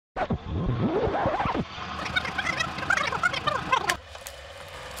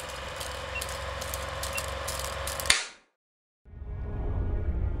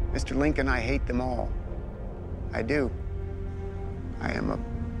Mr. Lincoln, I hate them all. I do. I am a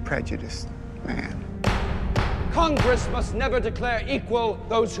prejudiced man. Congress must never declare equal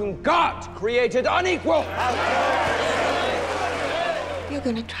those whom God created unequal. You're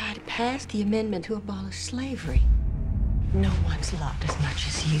going to try to pass the amendment to abolish slavery. No one's loved as much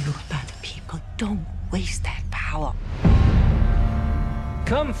as you by the people. Don't waste that power.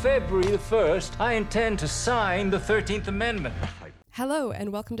 Come February the 1st, I intend to sign the 13th Amendment. Hello,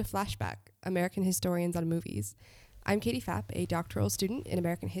 and welcome to Flashback, American Historians on Movies. I'm Katie Fapp, a doctoral student in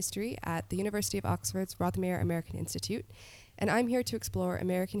American history at the University of Oxford's Rothermere American Institute, and I'm here to explore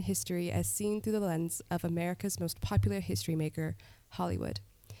American history as seen through the lens of America's most popular history maker, Hollywood.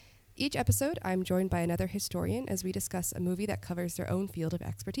 Each episode, I'm joined by another historian as we discuss a movie that covers their own field of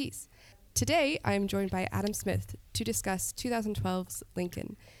expertise. Today, I'm joined by Adam Smith to discuss 2012's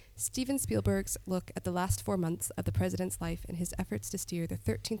Lincoln, Steven Spielberg's look at the last 4 months of the president's life and his efforts to steer the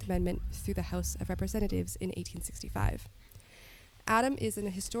 13th Amendment through the House of Representatives in 1865. Adam is an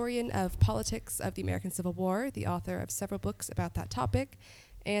historian of politics of the American Civil War, the author of several books about that topic,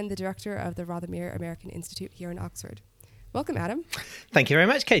 and the director of the Rothermere American Institute here in Oxford. Welcome, Adam. Thank you very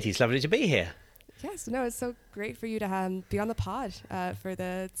much, Katie. It's lovely to be here. Yes, no, it's so great for you to be on the pod for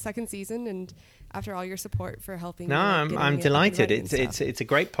the second season, and after all your support for helping. No, I'm delighted. It's a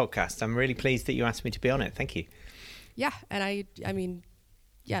great podcast. I'm really pleased that you asked me to be on it. Thank you. Yeah, and I mean,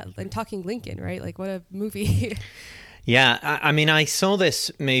 yeah, and talking Lincoln, right? Like, what a movie. Yeah, I mean, I saw this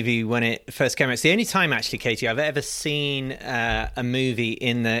movie when it first came out. It's the only time, actually, Katie, I've ever seen a movie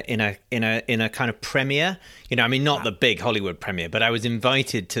in a kind of premiere. You know, I mean, not the big Hollywood premiere, but I was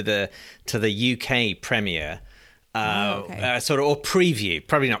invited to the UK premiere, sort of, or preview,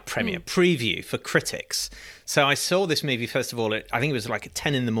 probably not premiere, preview for critics. So I saw this movie first of all. I think it was like at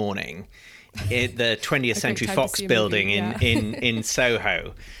 10 in the morning, at the 20th Century Fox building in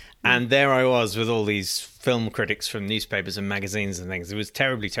Soho. And there I was with all these film critics from newspapers and magazines and things. It was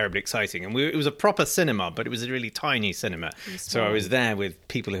terribly, terribly exciting. And it was a proper cinema, but it was a really tiny cinema. So I was there with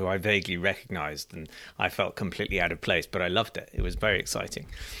people who I vaguely recognised, and I felt completely out of place, but I loved it. It was very exciting.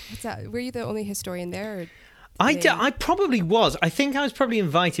 What's that? Were you the only historian there? I probably was. I think I was probably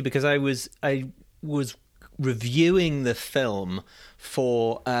invited because I was reviewing the film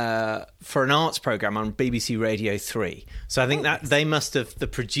for an arts program on BBC Radio 3. So I think that the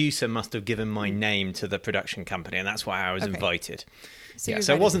producer must have given my name to the production company, and that's why I was invited. So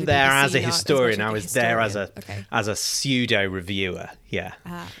I wasn't there as a historian. I was there as a pseudo reviewer. Yeah.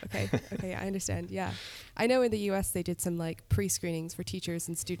 Okay, I understand. Yeah, I know in the US they did some like pre-screenings for teachers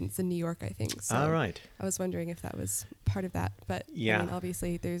and students in New York, I think. So all right. I was wondering if that was part of that, but yeah, I mean,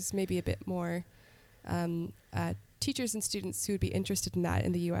 obviously there's maybe a bit more teachers and students who would be interested in that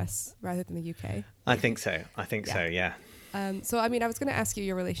in the US rather than the UK. I think so, yeah. So, I mean, I was going to ask you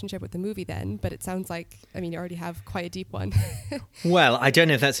your relationship with the movie then, but it sounds like, I mean, you already have quite a deep one. Well, I don't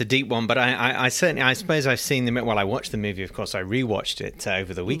know if that's a deep one, but I certainly, I suppose I've seen them. Well, I watched the movie, of course. I rewatched it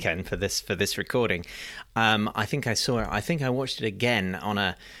over the weekend for this recording. I think I watched it again on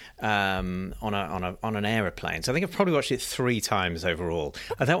an aeroplane. So I think I've probably watched it 3 times overall.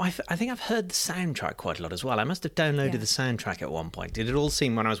 Although I think I've heard the soundtrack quite a lot as well. I must have downloaded the soundtrack at one point. It all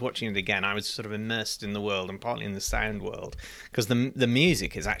seemed, when I was watching it again, I was sort of immersed in the world and partly in the sound world, because the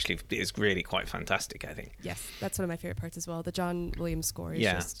music is really quite fantastic, I think. Yes, that's one of my favorite parts as well. The John Williams score is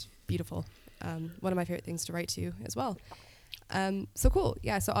just beautiful. One of my favorite things to write to as well. So cool.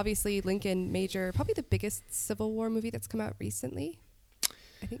 Yeah, so obviously Lincoln, probably the biggest Civil War movie that's come out recently,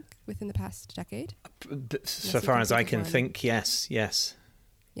 I think, within the past decade. So far as I can think, yes. Yeah.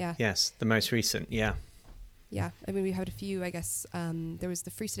 Yes, the most recent, yeah. Yeah, I mean, we had a few, I guess. There was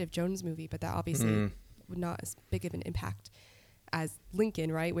the Free State of Jones movie, but that obviously would not as big of an impact as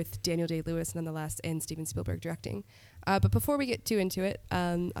Lincoln, right, with Daniel Day-Lewis nonetheless and Steven Spielberg directing. But before we get too into it,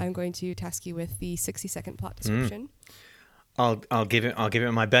 I'm going to task you with the 60-second plot description. I'll give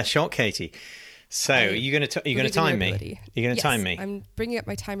it my best shot, Katie. So you're going to time me? You're going to time me? I'm bringing up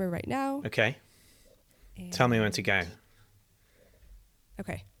my timer right now. Okay. Tell me when to go.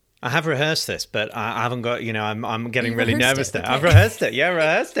 Okay. I have rehearsed this, but I haven't got, I'm getting really nervous there. Okay. I've rehearsed it. Yeah,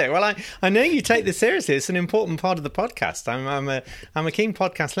 rehearsed it. Well, I know you take this seriously. It's an important part of the podcast. I'm a keen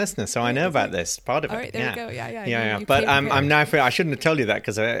podcast listener, so I know about this part of it. All right, there we go. Yeah. But I'm now, I shouldn't have told you that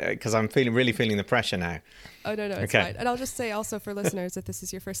because I'm really feeling the pressure now. Oh, no, it's Okay. fine. And I'll just say also for listeners, if this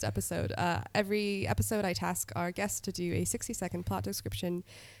is your first episode, every episode I task our guests to do a 60-second plot description,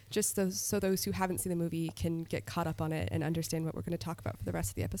 just so those who haven't seen the movie can get caught up on it and understand what we're going to talk about for the rest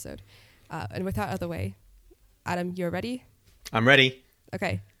of the episode. And with that out of the way, Adam, you're ready? I'm ready.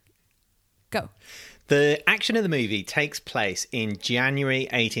 Okay. Go. The action of the movie takes place in January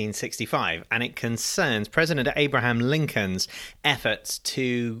 1865, and it concerns President Abraham Lincoln's efforts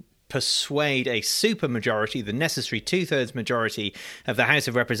to persuade a supermajority, the necessary 2/3 majority of the House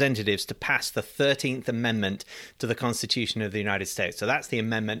of Representatives, to pass the 13th Amendment to the Constitution of the United States. So that's the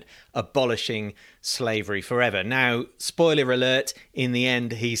amendment abolishing slavery forever. Now, spoiler alert, in the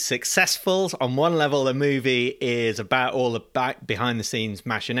end, he's successful. On one level, the movie is about all the behind-the-scenes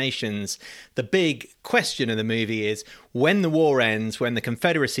machinations. The big question of the movie is, when the war ends, when the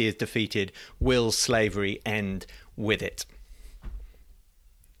Confederacy is defeated, will slavery end with it?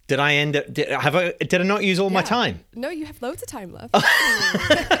 Did I end up? Did I not use all my time? No, you have loads of time left.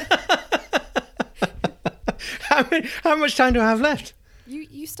 How much time do I have left?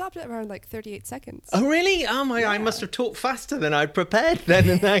 You stopped at around like 38 seconds. Oh, really? Oh my! I must have talked faster than I'd prepared. Then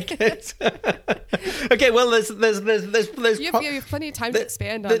in that case. Okay. Well, there's You have plenty of time to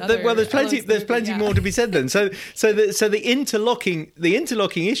expand on. Well, there's plenty more to be said then. So the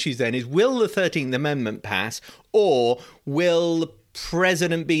interlocking issues then is, will the 13th Amendment pass, or will the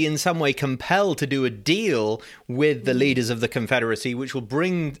president be in some way compelled to do a deal with the leaders of the Confederacy, which will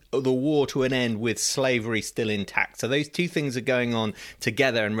bring the war to an end with slavery still intact? So those two things are going on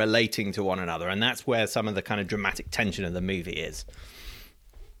together and relating to one another, and that's where some of the kind of dramatic tension of the movie is.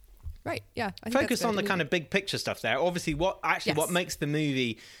 Right, yeah. I think Focus on the kind of big picture stuff there. Obviously, what makes the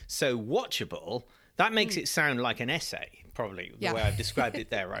movie so watchable, that makes it sound like an essay, probably, the way I've described it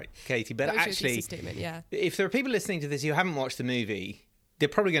there, right, Katie? But actually, statement, yeah. If there are people listening to this who haven't watched the movie, they're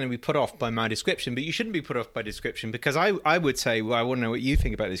probably going to be put off by my description, but you shouldn't be put off by description, because I would say, well, I want to know what you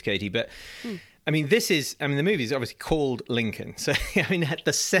think about this, Katie, but I mean, the movie is obviously called Lincoln. So, I mean, at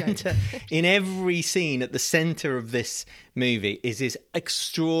the center, in every scene, at the center of this movie is this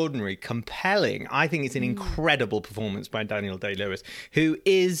extraordinary, compelling, I think it's an incredible performance by Daniel Day-Lewis, who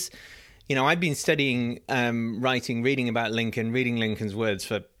is, you know, I've been studying, reading about Lincoln, reading Lincoln's words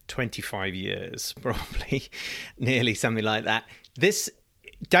for 25 years, probably, nearly something like that.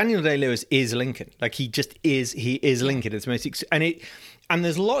 Daniel Day-Lewis is Lincoln. Like, he is Lincoln. It's most, and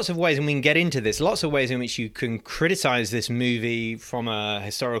there's lots of ways, and we can get into this, lots of ways in which you can criticize this movie from a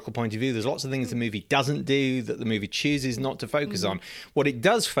historical point of view. There's lots of things the movie doesn't do, that the movie chooses not to focus on. What it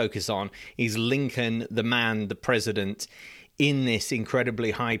does focus on is Lincoln, the man, the president, in this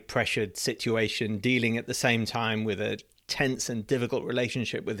incredibly high-pressured situation, dealing at the same time with a tense and difficult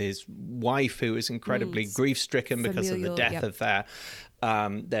relationship with his wife, who is incredibly grief-stricken because of the death of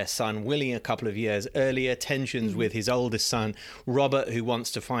their son Willie a couple of years earlier, tensions with his oldest son Robert, who wants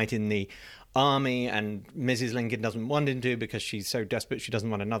to fight in the army, and Mrs. Lincoln doesn't want him to because she's so desperate she doesn't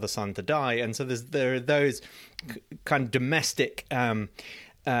want another son to die. And so there are those kind of domestic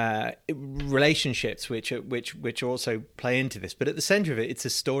relationships which also play into this, but at the center of it, it's a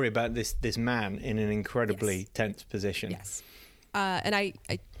story about this man in an incredibly tense position. And I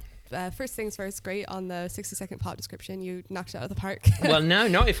first things first, great on the 60-second plot description. You knocked it out of the park. Well, no,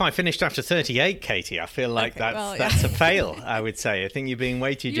 not if I finished after 38, Katie. I feel like that's a fail, I would say. I think you're being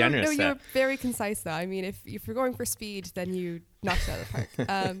way too generous there. You're very concise, though. I mean, if you're going for speed, then you knocked it out of the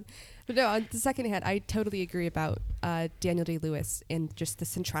park. But no, on the second hand, I totally agree about Daniel Day-Lewis and just the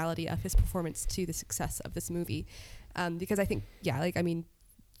centrality of his performance to the success of this movie. Because I think,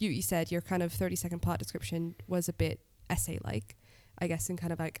 you said your kind of 30-second plot description was a bit essay-like, I guess, and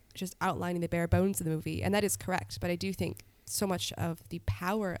kind of like just outlining the bare bones of the movie. And that is correct. But I do think so much of the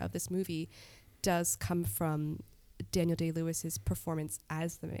power of this movie does come from Daniel Day-Lewis's performance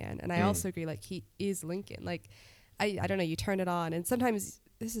as the man. And I also agree, like, he is Lincoln. Like, I don't know, you turn it on, and sometimes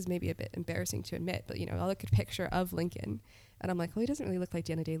this is maybe a bit embarrassing to admit, but, you know, I'll look at a picture of Lincoln and I'm like, well, he doesn't really look like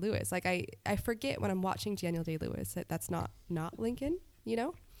Daniel Day-Lewis. Like, I forget when I'm watching Daniel Day-Lewis that that's not Lincoln, you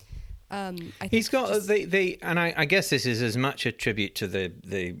know? I think he's got and I guess this is as much a tribute to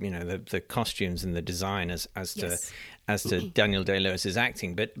the costumes and the design as to Daniel Day-Lewis's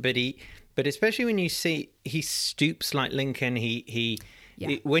acting, but especially when you see he stoops like Lincoln,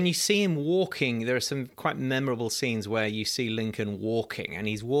 when you see him walking, there are some quite memorable scenes where you see Lincoln walking, and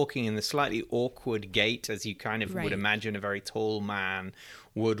he's walking in the slightly awkward gait, as you kind of would imagine a very tall man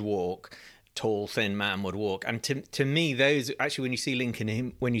would walk. Tall, thin man would walk, and to me, those actually, when you see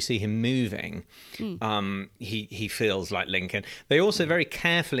Lincoln, when you see him moving, he feels like Lincoln. They also very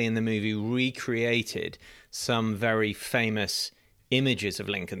carefully in the movie recreated some very famous images of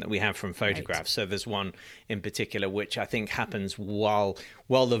Lincoln that we have from photographs. Right. So there's one in particular which I think happens while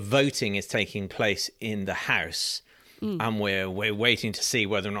the voting is taking place in the House. And we're waiting to see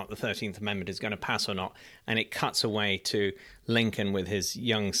whether or not the 13th Amendment is going to pass or not. And it cuts away to Lincoln with his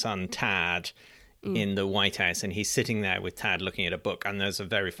young son, Tad, in the White House. And he's sitting there with Tad looking at a book. And there's a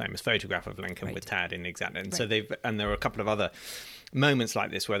very famous photograph of Lincoln with Tad in exactly. And so there are a couple of other moments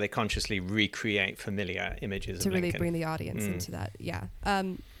like this where they consciously recreate familiar images of Lincoln. To really bring the audience into that. Yeah.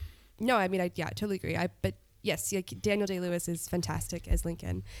 No, I mean, I totally agree. But yes, like Daniel Day-Lewis is fantastic as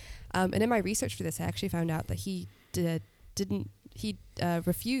Lincoln. And in my research for this, I actually found out that he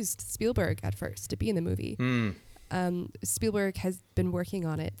refused Spielberg at first to be in the movie. Spielberg has been working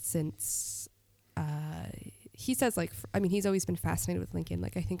on it since he says he's always been fascinated with Lincoln,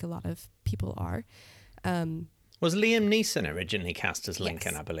 like I think a lot of people are. Was Liam Neeson originally cast as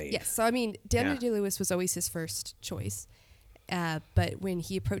Lincoln? Yes. I believe. Yes. So I mean, Daniel Day-Lewis was always his first choice, but when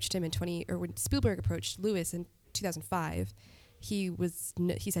he approached him when Spielberg approached Lewis in 2005. He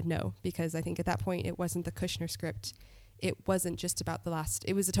said no, because I think at that point it wasn't the Kushner script. It wasn't just about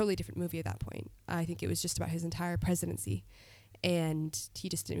it was a totally different movie at that point. I think it was just about his entire presidency, and he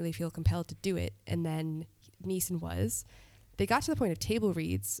just didn't really feel compelled to do it. And then Neeson was. They got to the point of table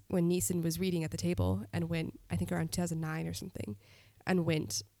reads when Neeson was reading at the table and went, I think around 2009 or something, and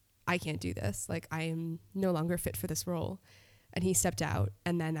went, I can't do this. Like, I am no longer fit for this role. And he stepped out,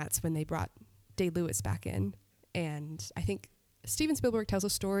 and then that's when they brought Day-Lewis back in. And I think Steven Spielberg tells a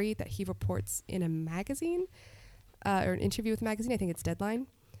story that he reports in a magazine or an interview with a magazine, I think it's Deadline,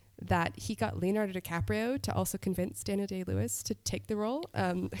 that he got Leonardo DiCaprio to also convince Daniel Day-Lewis to take the role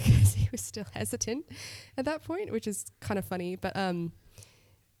because he was still hesitant at that point, which is kind of funny. But it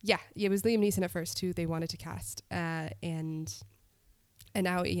was Liam Neeson at first who they wanted to cast. And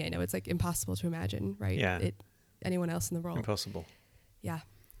now, it's like impossible to imagine, right? Yeah. Anyone else in the role. Impossible. Yeah.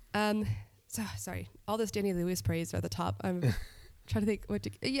 So sorry, all this Daniel Day-Lewis praise are at the top. I'm trying to think what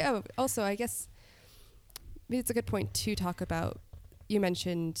to. Yeah. Also, I guess maybe it's a good point to talk about. You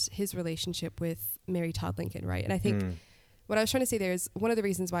mentioned his relationship with Mary Todd Lincoln, right? And I think what I was trying to say there is one of the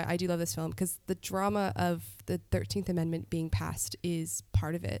reasons why I do love this film, because the drama of the 13th Amendment being passed is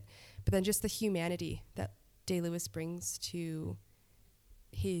part of it, but then just the humanity that Day-Lewis brings to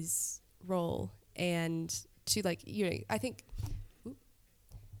his role and to I think.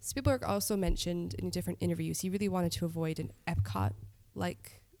 Spielberg also mentioned in different interviews he really wanted to avoid an Epcot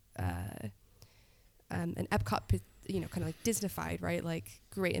kind of like Disneyfied, right? Like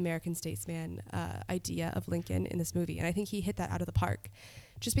great American statesman idea of Lincoln in this movie, and I think he hit that out of the park,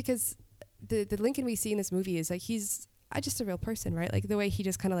 just because the Lincoln we see in this movie is like he's just a real person, right? Like the way he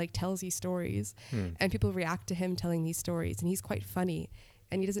just kind of like tells these stories, and people react to him telling these stories, and he's quite funny,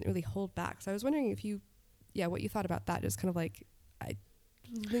 and he doesn't really hold back. So I was wondering what you thought about that, just kind of like.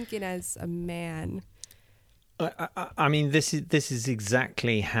 Lincoln as a man. I mean, this is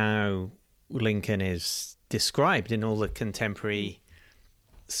exactly how Lincoln is described in all the contemporary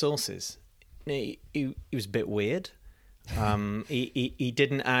sources. He was a bit weird. He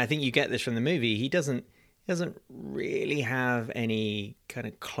didn't. I think you get this from the movie. He doesn't really have any kind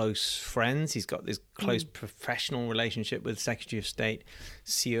of close friends. He's got this close professional relationship with Secretary of State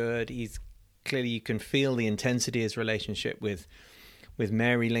Seward. He's clearly, you can feel the intensity of his relationship with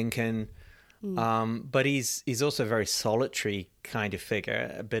Mary Lincoln, but he's also a very solitary kind of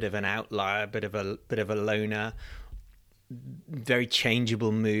figure, a bit of an outlier, a bit of a loner, very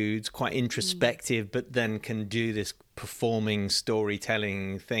changeable moods, quite introspective, but then can do this performing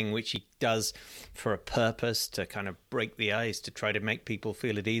storytelling thing, which he does for a purpose, to kind of break the ice, to try to make people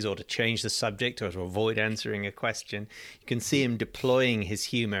feel at ease, or to change the subject, or to avoid answering a question. You can see him deploying his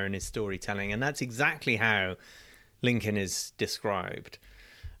humor and his storytelling, and that's exactly how Lincoln is described.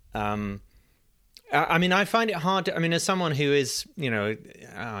 I mean, I find it hard to, as someone who is,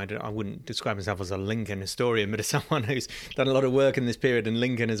 I wouldn't describe myself as a Lincoln historian, but as someone who's done a lot of work in this period, and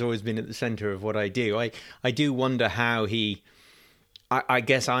Lincoln has always been at the center of what I do, I do wonder how I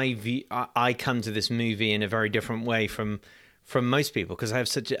guess I come to this movie in a very different way from most people, because I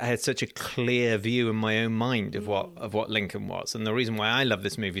had such a clear view in my own mind of what Lincoln was. And the reason why I love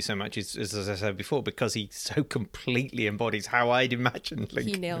this movie so much is, as I said before, because he so completely embodies how I'd imagined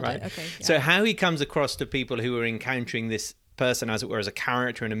Lincoln. He nailed it. Okay. Yeah. So how he comes across to people who are encountering this person, as it were, as a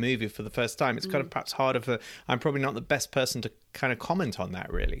character in a movie for the first time, it's kind of perhaps harder for. I'm probably not the best person to kind of comment on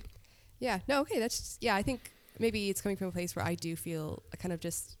that, really. Yeah. No. Okay. I think maybe it's coming from a place where I do feel a kind of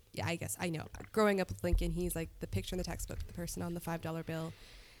just. Yeah, I guess I know. Growing up with Lincoln, he's like the picture in the textbook, the person on the $5 bill.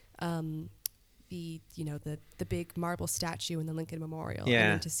 the the big marble statue in the Lincoln Memorial, Yeah.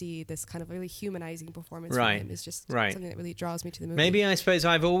 and then to see this kind of really humanizing performance Right. from him is just Right. something that really draws me to the movie. Maybe I suppose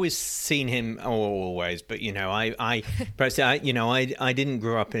I've always seen him, always, but perhaps I didn't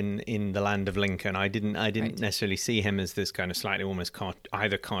grow up in the land of Lincoln. I didn't Right. necessarily see him as this kind of slightly almost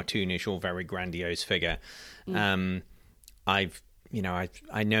either cartoonish or very grandiose figure. I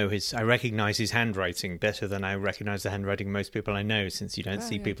know I recognize his handwriting better than I recognize the handwriting of most people I know, since you don't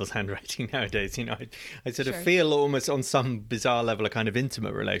see yeah. people's handwriting nowadays. I sort of Sure. feel almost on some bizarre level a kind of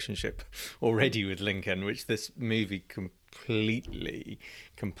intimate relationship already with Lincoln, which this movie completely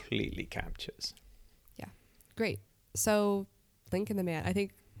captures. Yeah, great. So Lincoln the Man, I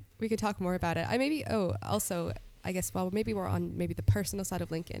think we could talk more about it. I guess maybe we're on maybe the personal side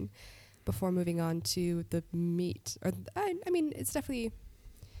of Lincoln before moving on to the meat, or I mean, it's definitely, I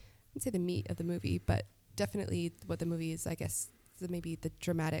wouldn't say the meat of the movie, but definitely what the movie is, I guess, maybe the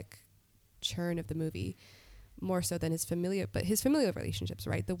dramatic churn of the movie, more so than his familial relationships,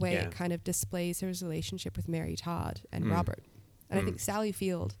 right? The way Yeah. it kind of displays his relationship with Mary Todd and Robert. And I think Sally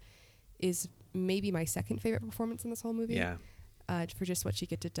Field is maybe my second favorite performance in this whole movie. Yeah. For just what she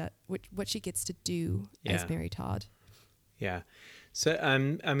gets to do as Yeah. Mary Todd. Yeah. So, I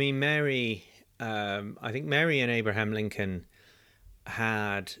mean, Mary, I think Mary and Abraham Lincoln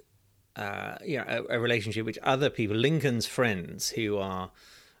had, a relationship which other people, Lincoln's friends, who are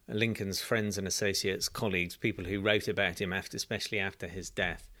Lincoln's friends and associates, colleagues, people who wrote about him especially after his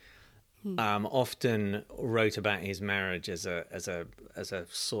death, often wrote about his marriage as a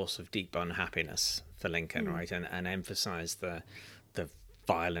source of deep unhappiness for Lincoln, right, and emphasized the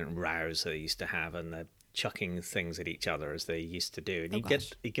violent rows they used to have and the chucking things at each other as they used to do. And you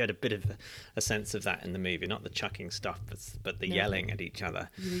get a bit of a sense of that in the movie, not the chucking stuff, but the yelling at each other.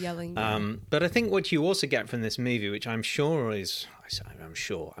 You were yelling. But I think what you also get from this movie, which I mean,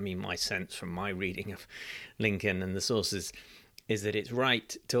 my sense from my reading of Lincoln and the sources, is that it's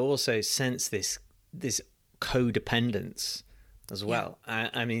right to also sense this codependence as well.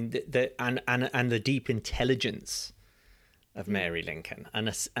 I mean, and the deep intelligence of Mary Lincoln, and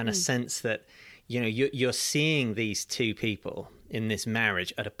a sense that, you're seeing these two people in this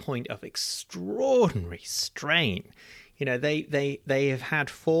marriage at a point of extraordinary strain. They have had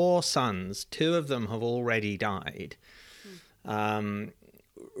 4 sons. 2 of them have already died.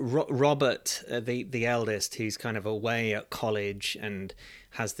 Robert, the eldest, who's kind of away at college and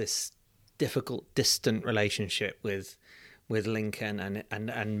has this difficult, distant relationship with Lincoln, and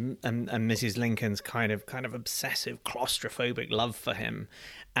Mrs. Lincoln's kind of obsessive, claustrophobic love for him,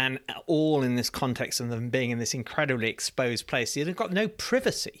 and all in this context of them being in this incredibly exposed place. They've got no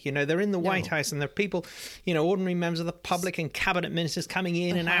privacy. They're in the White House, and there are people, ordinary members of the public and cabinet ministers coming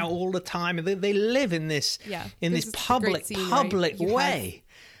in and out all the time. They live in this public way.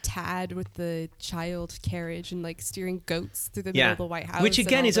 Tad with the child carriage and steering goats through the middle of the White House, which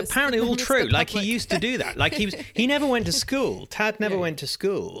again is apparently all true. He He used to do that. He never went to school. Tad never went to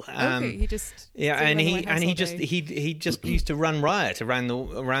school. He just he just used to run riot around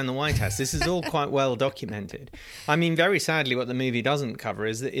the White House. This is all quite well documented. I mean, very sadly, what the movie doesn't cover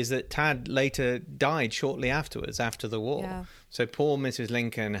is that Tad later died shortly afterwards, after the war. Yeah. So poor Mrs.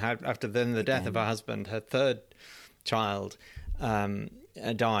 Lincoln had, after then the death of her husband, her third child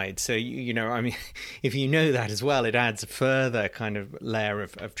died. So I mean, if you know that as well, it adds a further kind of layer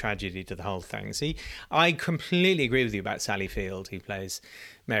of tragedy to the whole thing. So I completely agree with you about Sally Field, who plays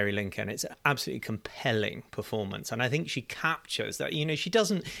Mary Lincoln. It's an absolutely compelling performance, and I think she captures that. She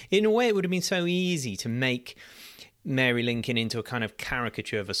doesn't, in a way, it would have been so easy to make Mary Lincoln into a kind of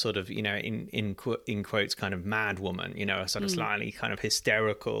caricature of a sort of, in quotes, kind of mad woman, a sort of slightly kind of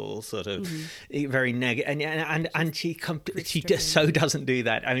hysterical, sort of very negative, and she just so doesn't do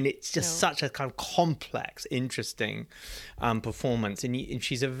that. I mean, it's just such a kind of complex, interesting performance, and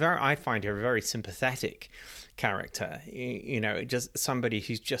she's I find her a very sympathetic character. Just somebody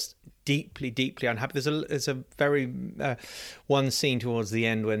who's just deeply unhappy. There's a very one scene towards the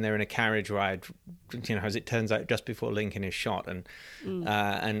end when they're in a carriage ride, as it turns out, just before Lincoln is shot, and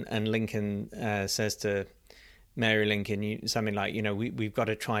Lincoln says to Mary Lincoln something like, we've got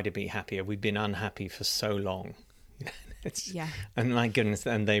to try to be happier. We've been unhappy for so long. And my goodness,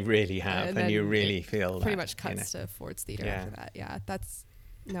 and they really have, and you really feel that pretty much cuts to Ford's Theater after that. Yeah,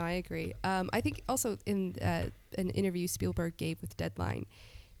 no, I agree. I think also in an interview Spielberg gave with Deadline,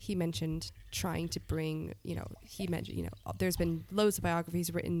 he mentioned trying to bring, there's been loads of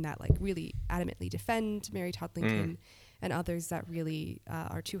biographies written that really adamantly defend Mary Todd Lincoln, and others that really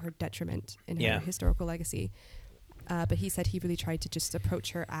are to her detriment in her historical legacy. But he said he really tried to just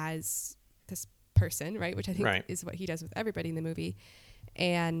approach her as this person, right? Which I think is what he does with everybody in the movie.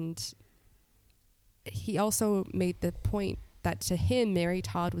 And he also made the point that to him, Mary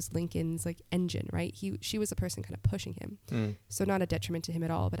Todd was Lincoln's like engine, right? She was a person kind of pushing him. So not a detriment to him at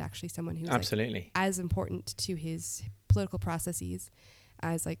all, but actually someone who's Absolutely. like, as important to his political processes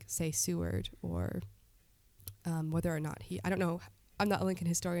as like, say, Seward, or whether or not I don't know, I'm not a Lincoln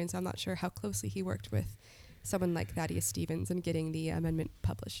historian, so I'm not sure how closely he worked with someone like Thaddeus Stevens in getting the amendment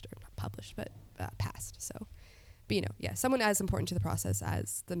published, or not published, but passed. So, but you know, yeah, someone as important to the process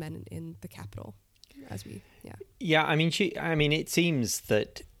as the men in the Capitol, Yeah, I mean, it seems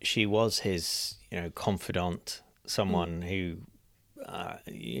that she was his, confidant, someone who,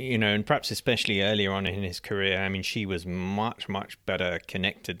 and perhaps especially earlier on in his career, I mean, she was much, much better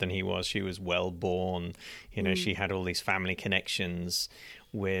connected than he was. She was well born, she had all these family connections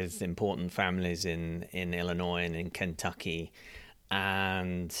with important families in Illinois and in Kentucky.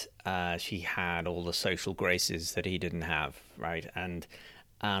 And she had all the social graces that he didn't have, right? And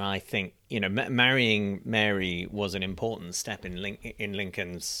I think, marrying Mary was an important step in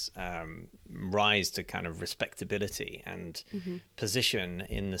Lincoln's rise to kind of respectability and position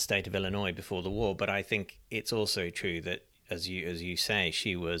in the state of Illinois before the war. But I think it's also true that, as you say,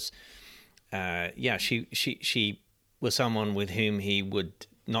 she was, she was someone with whom he would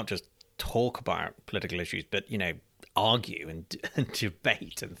not just talk about political issues, but, argue and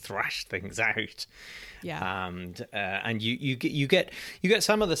debate and thrash things out. Yeah. And you get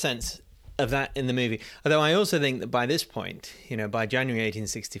some of the sense of that in the movie. Although I also think that by this point, by January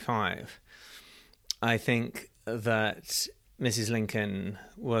 1865, I think that Mrs. Lincoln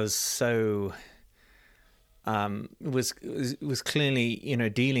was so was clearly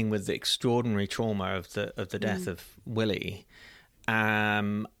dealing with the extraordinary trauma of the death of Willie.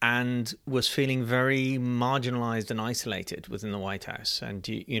 And was feeling very marginalized and isolated within the White House. And,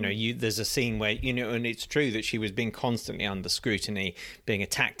 there's a scene where, and it's true that she was being constantly under scrutiny, being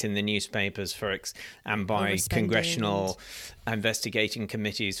attacked in the newspapers and by congressional investigating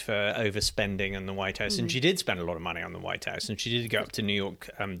committees for overspending on the White House. And she did spend a lot of money on the White House. And she did go up to New York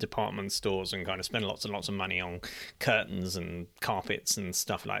department stores and kind of spend lots and lots of money on curtains and carpets and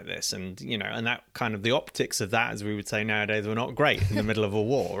stuff like this. And, and that kind of the optics of that, as we would say nowadays, were not great in the middle of a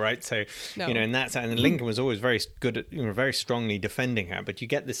war, right? So, no. And that's, and Lincoln was always very good at, very strongly defending her, but you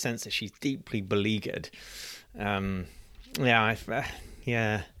get the sense that she's deeply beleaguered. I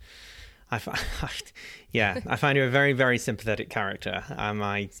find her a very, very sympathetic character. And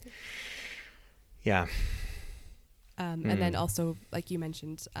then also, like you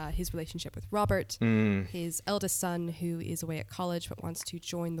mentioned, his relationship with Robert, his eldest son, who is away at college but wants to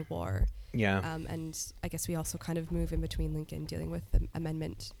join the war. Yeah. And I guess we also kind of move in between Lincoln dealing with the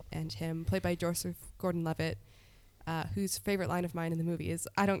amendment and him, played by Joseph Gordon-Levitt, whose favorite line of mine in the movie is,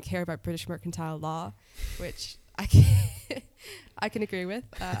 "I don't care about British mercantile law," which I can agree with.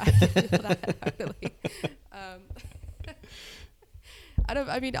 I feel that heartily.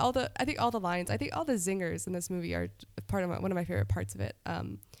 I think all the lines, I think all the zingers in this movie are part of one of my favorite parts of it.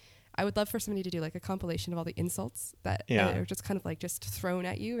 I would love for somebody to do like a compilation of all the insults that are just kind of like just thrown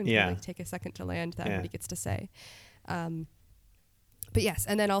at you and like take a second to land that everybody gets to say. But yes,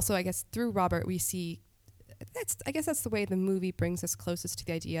 and then also I guess through Robert we see that's the way the movie brings us closest to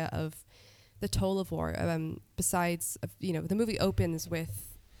the idea of the toll of war. Besides, the movie opens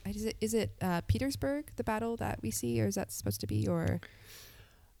with, is it Petersburg, the battle that we see, or is that supposed to be, or?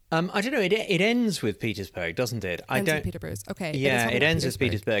 I don't know. It ends with Petersburg, doesn't it? With Petersburg. Okay. Yeah, it ends with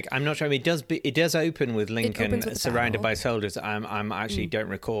Petersburg. I'm not sure. I mean, it does open with Lincoln surrounded by soldiers. I'm actually don't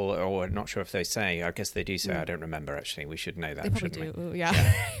recall, or not sure if they say. I guess they do say. I don't remember actually. We should know that. They probably do.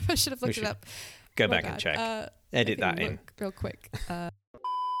 Yeah. I should have looked it up. Go back and check. Edit that in real quick.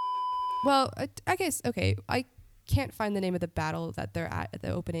 Well, I guess I can't find the name of the battle that they're at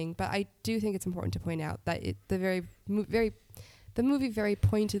the opening, but I do think it's important to point out that the movie very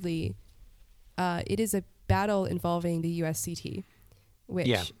pointedly, it is a battle involving the USCT,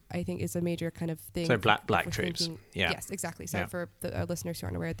 which I think is a major kind of thing. So black troops. Yes, exactly. So for our listeners who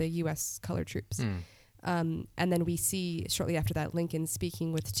aren't aware, the U.S. colored troops. And then we see shortly after that Lincoln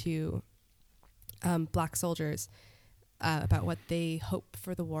speaking with two black soldiers about what they hope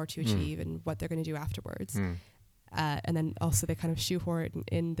for the war to achieve and what they're going to do afterwards. And then also they kind of shoehorn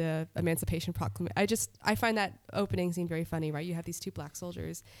in the Emancipation Proclamation. I find that opening scene very funny, right? You have these two black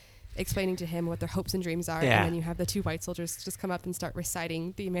soldiers explaining to him what their hopes and dreams are, and then you have the two white soldiers just come up and start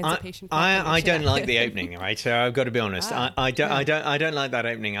reciting the Emancipation Proclamation. I don't like the opening, right? So I've got to be honest. I don't like that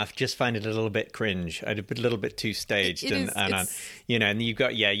opening. I just find it a little bit cringe, a little bit too staged, and you've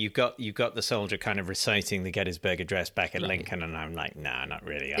got the soldier kind of reciting the Gettysburg Address back at Lincoln, and I'm like, nah, not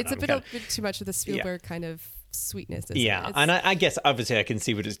really. It's a bit too much of the Spielberg kind of sweetness. Yeah, and I guess obviously I can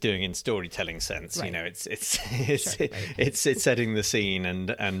see what it's doing in storytelling sense. Right. You know, it's Sure, right. it's setting the scene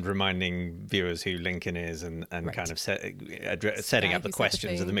and reminding viewers who Lincoln is and Right. kind of setting Yeah, up the he set the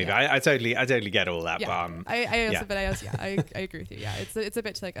questions of the thing, movie. yeah. I totally get all that. Yeah, But I agree with you. Yeah, it's a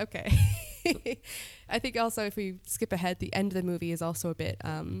bit like, okay. I think also if we skip ahead, the end of the movie is also a bit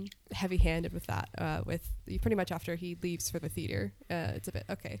heavy-handed with that. With pretty much after he leaves for the theater, it's a bit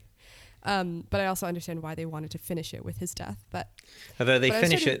okay. But I also understand why they wanted to finish it with his death. But although they but I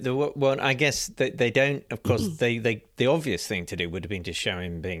finish started- it, well, I guess they don't. Of course, the obvious thing to do would have been to show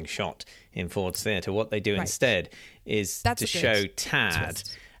him being shot in Ford's Theatre. What they do Right. instead is That's to a good show Tad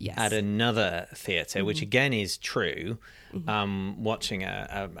twist. Yes. at another theatre, which again is true. Watching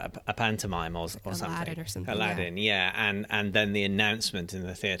a pantomime or something, Aladdin or something, Aladdin, yeah, and then the announcement in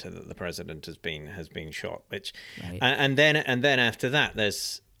the theatre that the president has been shot, which, Right. and then after that,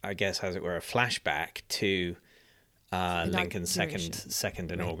 there's, I guess, as it were, a flashback to Lincoln's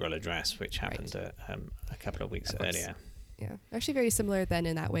second inaugural address, which happened a couple of weeks earlier. Yeah, actually very similar then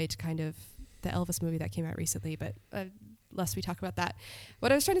in that way to kind of the Elvis movie that came out recently, but lest we talk about that.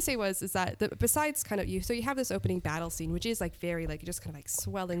 What I was trying to say is that besides kind of you have this opening battle scene, which is like very like just kind of like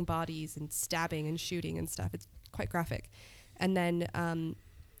swelling bodies and stabbing and shooting and stuff. It's quite graphic. And then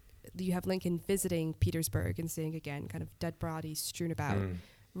you have Lincoln visiting Petersburg and seeing again kind of dead bodies strewn about.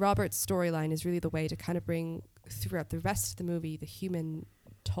 Robert's storyline is really the way to kind of bring throughout the rest of the movie the human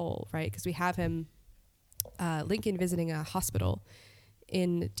toll, right? Because we have him, Lincoln visiting a hospital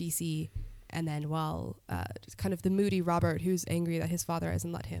in DC, and then while just kind of the moody Robert, who's angry that his father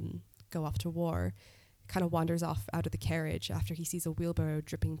hasn't let him go off to war, kind of wanders off out of the carriage after he sees a wheelbarrow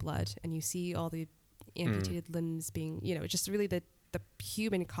dripping blood, and you see all the amputated limbs being, just really the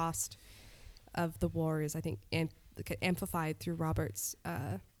human cost of the war is, I think, amplified through Robert's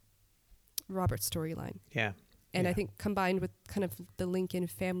storyline. Yeah. And I think combined with kind of the Lincoln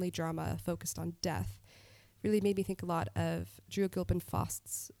family drama focused on death, really made me think a lot of Drew Gilpin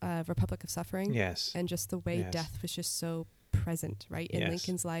Faust's Republic of Suffering. Yes. And just the way death was just so present, right, in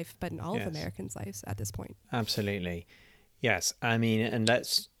Lincoln's life, but in all of Americans' lives at this point. Absolutely. Yes. I mean, and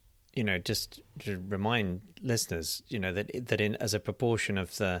let's, just to remind listeners, that in as a proportion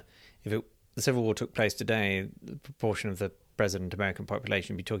of the Civil War took place today, the proportion of the present American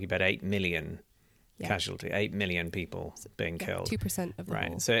population, be talking about 8 million casualty, 8 million people being killed. 2% of the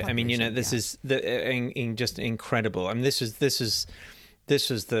whole So I mean, this is just incredible. I mean, this was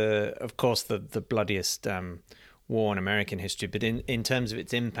the, of course, the bloodiest war in American history. But in terms of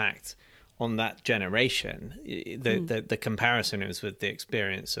its impact on that generation, the comparison is with the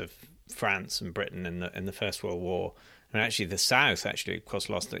experience of France and Britain in the First World War. And actually, the South of course,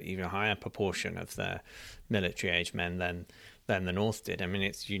 lost an even higher proportion of their military-age men than the North did. I mean,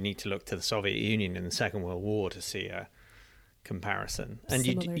 you need to look to the Soviet Union in the Second World War to see a comparison. And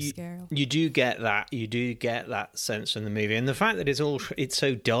you do get that sense in the movie, and the fact that it's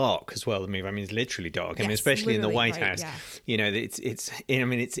so dark as well. The movie, I mean, it's literally dark. I mean, especially in the White House. Yeah.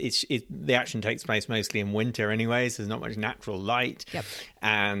 The action takes place mostly in winter, anyways. There's not much natural light,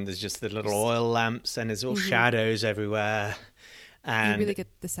 and there's just the little oil lamps, and there's all shadows everywhere. And you really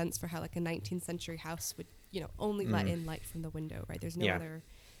get the sense for how like a 19th century house would, only let in light from the window, right? There's no other.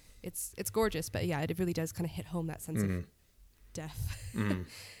 It's gorgeous, but it really does kind of hit home that sense of death.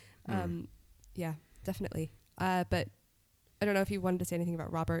 Yeah, definitely. But I don't know if you wanted to say anything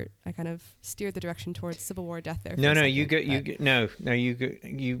about Robert. I kind of steered the direction towards Civil War death there. No, you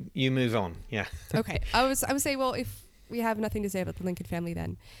move on. Yeah. Okay. I would say, well, if we have nothing to say about the Lincoln family,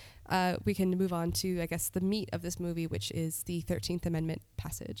 then we can move on to, I guess, the meat of this movie, which is the 13th Amendment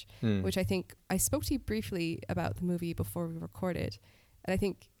passage, which I think I spoke to you briefly about the movie before we recorded. And I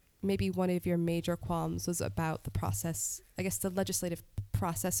think maybe one of your major qualms was about the process, I guess the legislative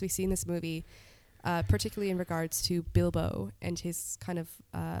process we see in this movie, particularly in regards to Bilbo and his kind of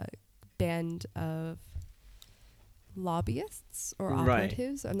band of lobbyists or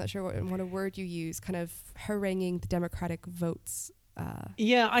operatives. I'm not sure what a word you use, kind of haranguing the Democratic votes.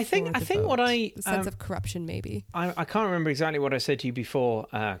 I think what the sense of corruption, maybe. I can't remember exactly what I said to you before,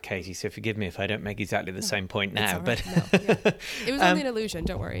 Katie, so forgive me if I don't make exactly the same point now. But it was only an illusion,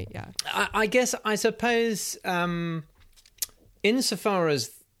 don't worry. Yeah. I suppose insofar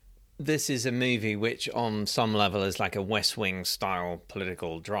as this is a movie which on some level is like a West Wing style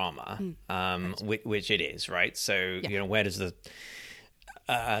political drama, which it is, right? So, where does the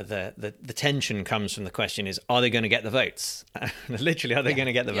tension comes from the question is, are they going to get the votes? Literally, are they going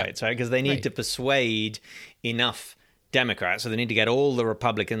to get the votes, right? Because they need to persuade enough Democrats, so they need to get all the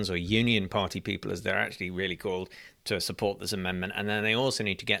Republicans, or Union Party people as they're actually really called, to support this amendment. And then they also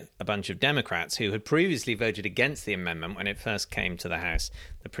need to get a bunch of Democrats who had previously voted against the amendment when it first came to the House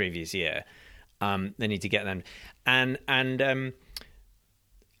the previous year. They need to get them. And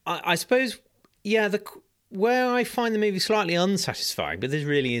I suppose, where I find the movie slightly unsatisfying, but this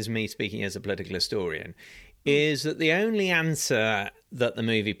really is me speaking as a political historian, is that the only answer that the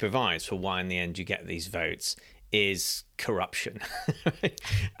movie provides for why in the end you get these votes is corruption.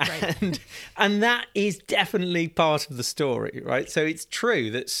 and that is definitely part of the story, right? So it's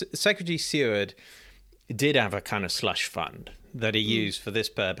true that Secretary Seward did have a kind of slush fund that he used for this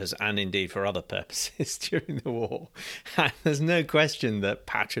purpose and indeed for other purposes during the war. And there's no question that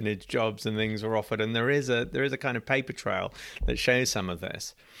patronage jobs and things were offered, and there is a kind of paper trail that shows some of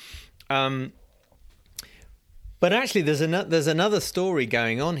this. But actually, there's another story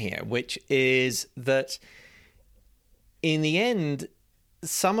going on here, which is that in the end,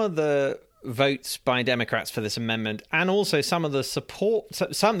 some of the votes by Democrats for this amendment, and also some of the support,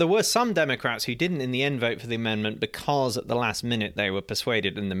 there were some Democrats who didn't in the end vote for the amendment because at the last minute they were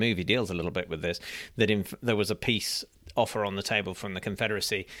persuaded, and the movie deals a little bit with this, that there was a peace offer on the table from the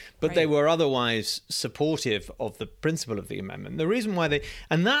Confederacy, but they were otherwise supportive of the principle of the amendment. The reason why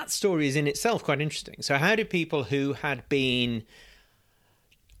and that story is in itself quite interesting. So how do people who had been,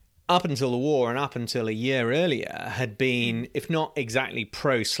 up until the war and up until a year earlier, had been, if not exactly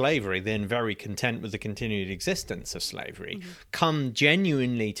pro-slavery, then very content with the continued existence of slavery, come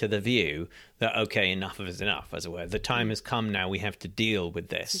genuinely to the view that, okay, enough of it is enough, as it were. The time has come now, we have to deal with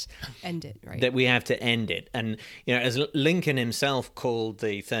this. End it, right? That we have to end it. And, as Lincoln himself called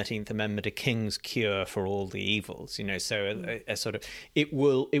the 13th Amendment a king's cure for all the evils, so a sort of, it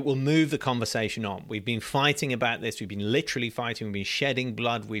will move the conversation on. We've been fighting about this. We've been literally fighting. We've been shedding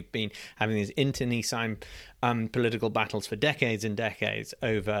blood. We've been having these internecine political battles for decades and decades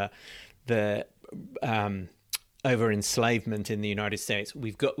over over enslavement in the United States.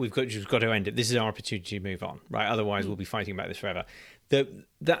 We've got to end it. This is our opportunity to move on, right? Otherwise, we'll be fighting about this forever.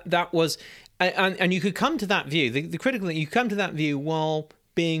 That was, and you could come to that view. The critical thing, you come to that view while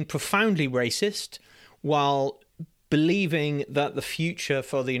being profoundly racist, while believing that the future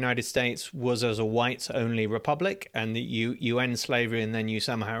for the United States was as a whites-only republic, and that you end slavery and then you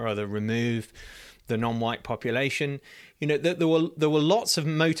somehow or other remove the non-white population. There were lots of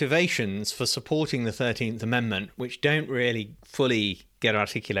motivations for supporting the 13th Amendment, which don't really fully get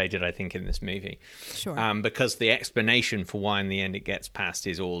articulated, I think, in this movie. Sure. Because the explanation for why in the end it gets passed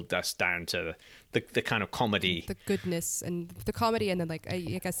is all just down to the kind of comedy. The goodness and the comedy, and then I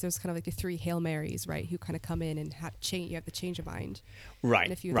guess there's kind of like the three Hail Marys, right, who kind of come in and you have the change of mind. Right.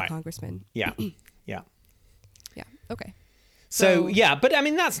 And a few of the congressmen. Yeah. Yeah. Yeah. Okay. So yeah, but I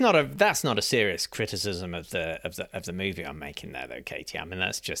mean that's not a serious criticism of the movie I'm making there, though, Katie. I mean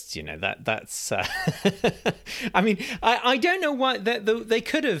that's just that's. I mean I don't know why they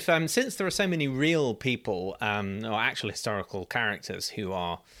could have since there are so many real people or actual historical characters who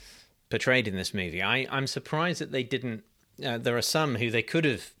are portrayed in this movie. I'm surprised that they didn't. There are some who they could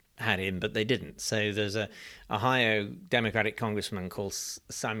have had in, but they didn't. So there's a Ohio Democratic congressman called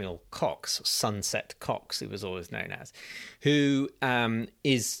Samuel Cox, Sunset Cox, he was always known as, who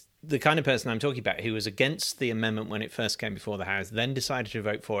is the kind of person I'm talking about, who was against the amendment when it first came before the House, then decided to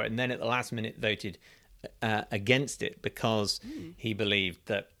vote for it, and then at the last minute voted against it because he believed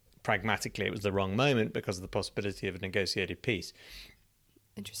that pragmatically it was the wrong moment because of the possibility of a negotiated peace.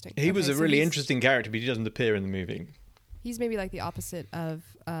 Interesting. He was a really interesting character, but he doesn't appear in the movie. He's maybe like the opposite of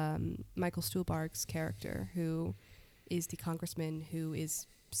Michael Stuhlbarg's character, who is the congressman who is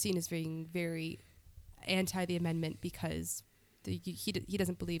seen as being very anti the amendment because he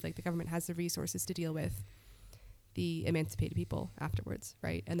doesn't believe like the government has the resources to deal with the emancipated people afterwards,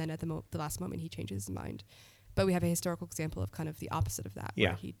 right? And then at the last moment he changes his mind. But we have a historical example of kind of the opposite of that,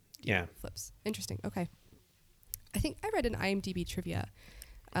 where he flips. Interesting. Okay. I think I read an IMDb trivia.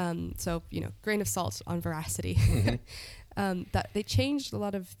 So, grain of salt on veracity, that they changed a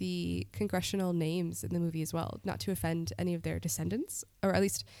lot of the congressional names in the movie as well, not to offend any of their descendants, or at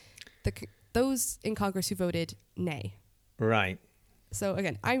least those in Congress who voted nay. Right. So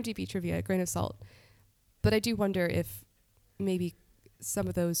again, IMDb trivia, grain of salt. But I do wonder if maybe some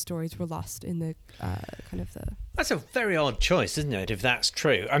of those stories were lost in the kind of the... That's a very odd choice, isn't it, if that's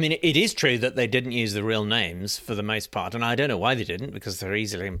true? I mean, it is true that they didn't use the real names for the most part, and I don't know why they didn't, because they're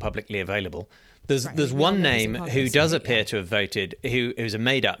easily and publicly available. There's one name who does appear to have voted, who's a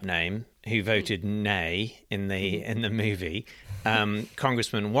made-up name, who voted nay in the movie,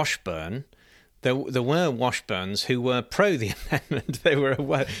 Congressman Washburn, there were Washburns who were pro the amendment. They were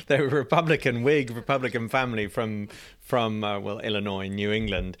a Republican, Whig Republican family from Illinois, New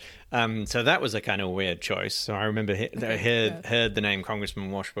England. So that was a kind of weird choice. So I remember heard the name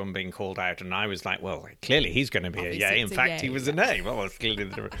Congressman Washburn being called out, and I was like, well, clearly he's going to be Obviously a yay. In fact, he was a nay. Well, it's clearly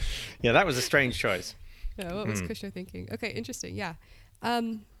that was a strange choice. Yeah, what was Kushner thinking? Okay, interesting. Yeah.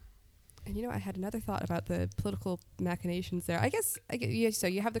 And I had another thought about the political machinations there. I guess so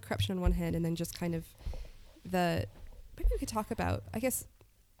you have the corruption on one hand, and then just kind of maybe we could talk about, I guess,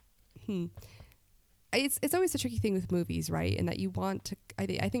 it's always a tricky thing with movies, right? And that you want to,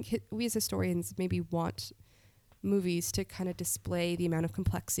 I think we as historians maybe want movies to kind of display the amount of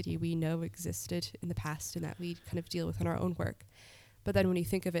complexity we know existed in the past and that we kind of deal with in our own work. But then when you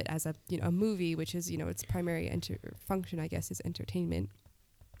think of it as a movie, which is, its primary function, I guess, is entertainment.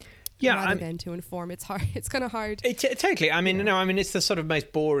 Yeah, rather than to inform, it's hard. It's kind of hard. Totally. I mean, it's the sort of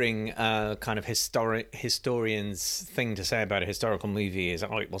most boring kind of historian's thing to say about a historical movie is,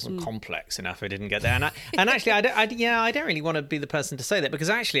 it wasn't complex enough. I didn't get there. And actually, I don't really want to be the person to say that, because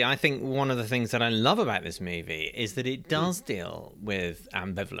actually, I think one of the things that I love about this movie is that it does deal with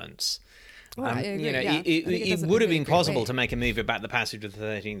ambivalence. Well, I agree, it would have been possible to make a movie about the passage of the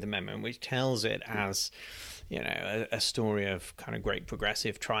 13th Amendment, which tells it as a story of kind of great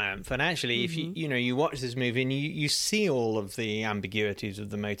progressive triumph. And actually, if you watch this movie and you see all of the ambiguities of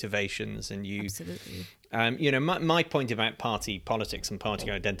the motivations, and you absolutely. My point about party politics and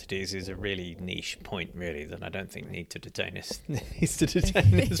party identities is a really niche point, really, that I don't think needs to detain us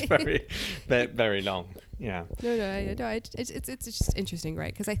very, very long. Yeah. No. It's just interesting,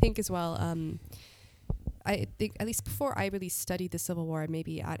 right? Because I think as well, I think at least before I really studied the Civil War,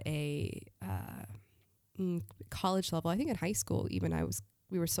 maybe at a college level, I think in high school even,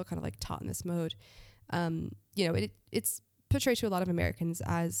 we were still kind of like taught in this mode. It's portrayed to a lot of Americans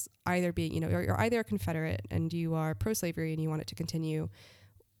as either being, you're either a Confederate and you are pro-slavery and you want it to continue,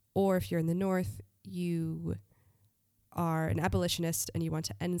 or if you're in the North, you are an abolitionist and you want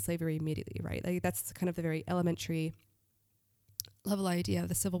to end slavery immediately, right? Like that's kind of the very elementary level idea of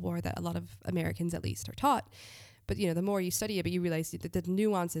the Civil War that a lot of Americans at least are taught. But, the more you study it, but you realize that the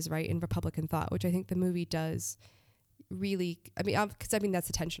nuances, right, in Republican thought, which I think the movie does really, because that's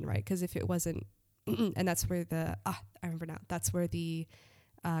the tension, right? Because if it wasn't, and that's where I remember now, that's where the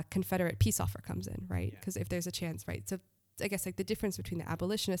Confederate peace offer comes in, right? Because if there's a chance, right? So I guess like the difference between the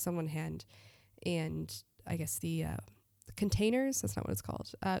abolitionists on one hand and I guess the containers, that's not what it's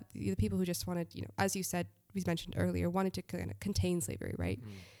called, the people who just wanted, as you said, we mentioned earlier, wanted to kind of contain slavery, right?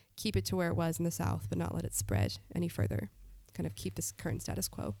 Keep it to where it was in the South, but not let it spread any further, kind of keep this current status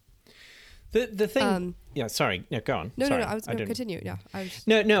quo. The thing, sorry, go on. No, continue. Yeah,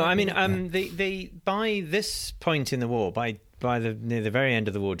 they by this point in the war, near the very end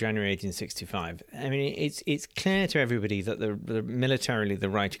of the war, January 1865. It's clear to everybody that the militarily the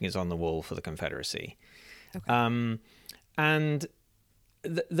writing is on the wall for the Confederacy, and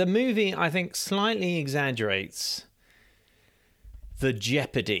the movie, I think, slightly exaggerates the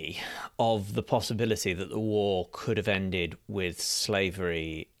jeopardy of the possibility that the war could have ended with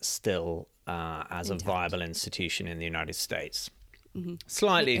slavery still as a viable institution in the United States.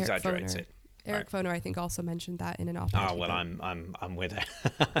 Slightly exaggerates it. Eric Foner, I think, also mentioned that in an op-ed. Oh well, I'm with it.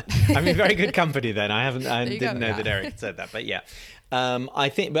 I'm in very good company then. I didn't know that Eric said that, but yeah, I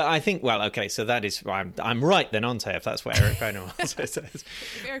think. Well, okay, so that is I'm right then, aren't I? If that's what Eric Foner also says.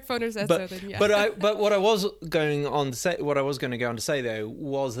 If Eric Foner says so, then yeah. But what I was going to go on to say though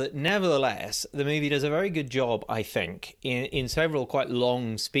was that nevertheless, the movie does a very good job, I think, in several quite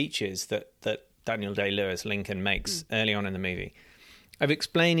long speeches that Daniel Day-Lewis, Lincoln, makes early on in the movie. Of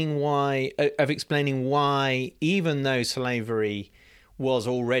explaining why, even though slavery was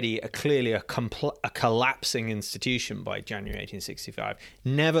already clearly a collapsing institution by January 1865,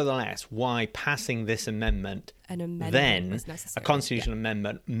 nevertheless, why passing this amendment, then a constitutional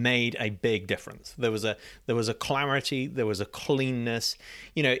amendment, made a big difference. There was a clarity, there was a cleanness.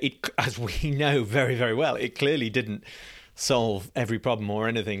 It, as we know very, very well, it clearly didn't solve every problem or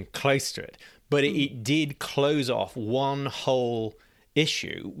anything close to it, but it did close off one whole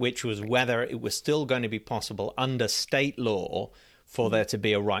issue, which was whether it was still going to be possible under state law for there to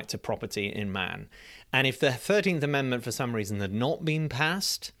be a right to property in man. And if the 13th Amendment for some reason had not been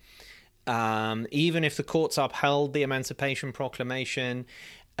passed, even if the courts upheld the Emancipation Proclamation,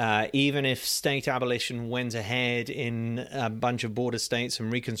 even if state abolition went ahead in a bunch of border states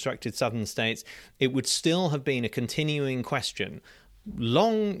and reconstructed southern states, it would still have been a continuing question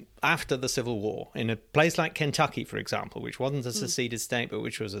long after the Civil War, in a place like Kentucky, for example, which wasn't a seceded state, but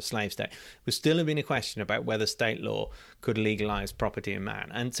which was a slave state, would still have been a question about whether state law could legalize property in man.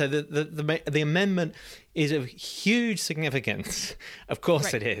 And so the amendment is of huge significance. Of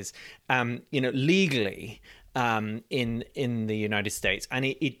course it is, legally, in the United States. And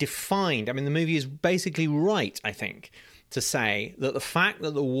it defined, I mean, the movie is basically right, I think, to say that the fact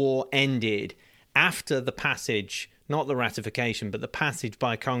that the war ended after the passage, not the ratification, but the passage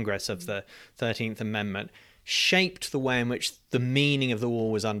by Congress of the 13th Amendment, shaped the way in which the meaning of the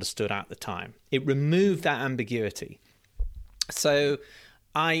war was understood at the time. It removed that ambiguity. So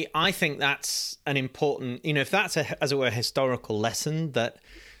I think that's an important, if that's as it were, historical lesson that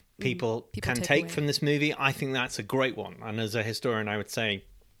people can take from this movie, I think that's a great one. And as a historian, I would say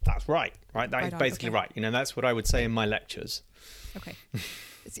that's right? That is basically right. That's what I would say in my lectures. Okay.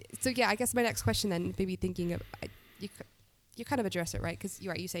 So yeah, I guess my next question then, maybe thinking of, you kind of address it, right? Because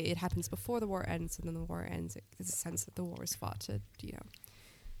you're right, you say it happens before the war ends, and then the war ends. There's a sense that the war was fought to,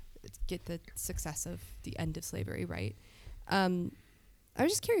 get the success of the end of slavery, right? I was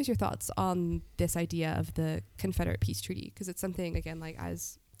just curious your thoughts on this idea of the Confederate Peace Treaty, because it's something, again, like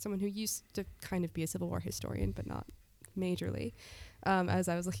as someone who used to kind of be a Civil War historian, but not majorly, as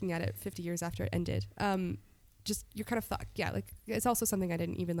I was looking at it 50 years after it ended, just your kind of thought, it's also something I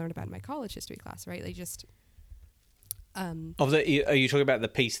didn't even learn about in my college history class, right? Like just are you talking about the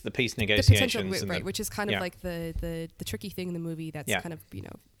peace negotiations, right? Which is kind of like the tricky thing in the movie that's kind of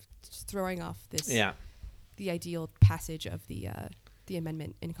just throwing off this the ideal passage of the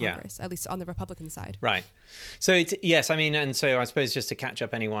amendment in Congress, at least on the Republican side, right? So it's and so I suppose just to catch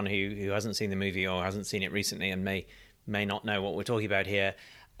up anyone who hasn't seen the movie or hasn't seen it recently and may not know what we're talking about here.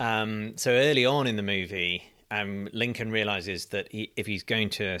 So early on in the movie, Lincoln realizes that if he's going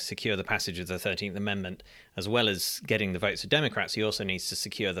to secure the passage of the 13th Amendment, as well as getting the votes of Democrats, he also needs to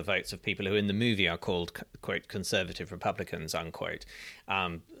secure the votes of people who in the movie are called, quote, conservative Republicans, unquote.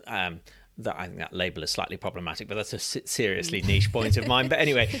 I think that label is slightly problematic, but that's a seriously niche point of mine. But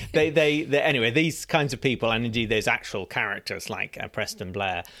anyway, anyway, these kinds of people, and indeed those actual characters like Preston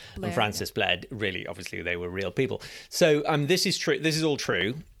Blair and Francis Blair, really, obviously, they were real people. So this is true. This is all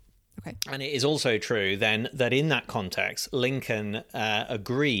true. Okay. And it is also true then that in that context, Lincoln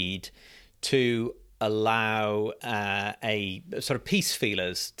agreed to allow a sort of peace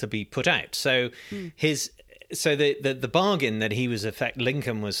feelers to be put out. So the bargain that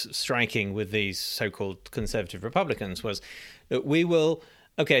Lincoln was striking with these so-called conservative Republicans was that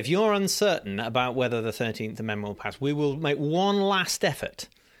if you're uncertain about whether the 13th Amendment will pass, we will make one last effort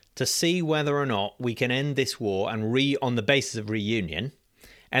to see whether or not we can end this war and on the basis of reunion.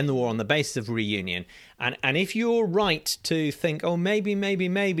 End the war on the basis of reunion. And if you're right to think,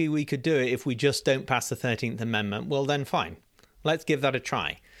 maybe we could do it if we just don't pass the 13th Amendment, well, then fine. Let's give that a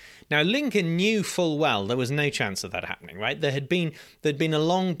try. Now, Lincoln knew full well there was no chance of that happening, right? There'd been a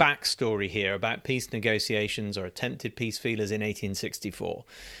long backstory here about peace negotiations or attempted peace feelers in 1864.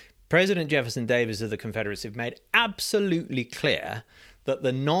 President Jefferson Davis of the Confederacy made absolutely clear that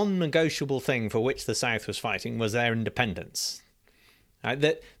the non-negotiable thing for which the South was fighting was their independence.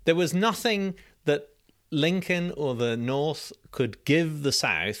 That there was nothing that Lincoln or the North could give the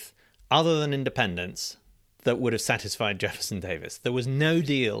South other than independence that would have satisfied Jefferson Davis. There was no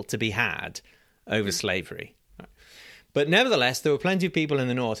deal to be had over slavery. But nevertheless, there were plenty of people in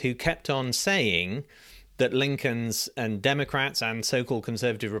the North who kept on saying that Lincoln's and Democrats and so-called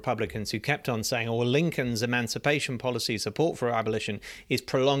conservative Republicans who kept on saying, Lincoln's emancipation policy, support for abolition, is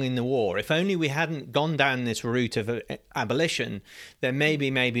prolonging the war. If only we hadn't gone down this route of abolition, then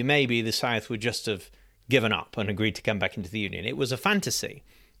maybe the South would just have given up and agreed to come back into the Union. It was a fantasy.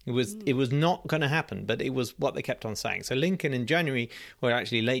 It was not going to happen, but it was what they kept on saying. So Lincoln in January, or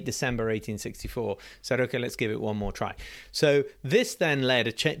actually late December 1864, said, okay, let's give it one more try. So this then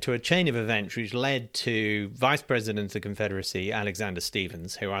led to a chain of events which led to Vice President of the Confederacy, Alexander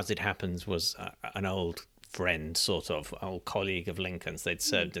Stephens, who, as it happens, was an old friend, sort of old colleague of Lincoln's. They'd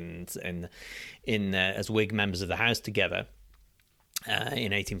served in as Whig members of the House together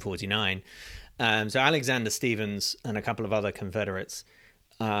in 1849. So Alexander Stephens and a couple of other Confederates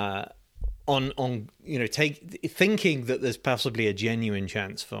thinking that there's possibly a genuine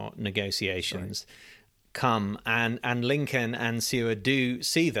chance for negotiations, come and Lincoln and Seward do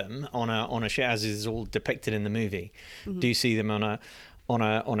see them on a ship, as is all depicted in the movie. Do see them on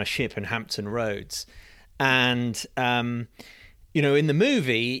a ship in Hampton Roads, and in the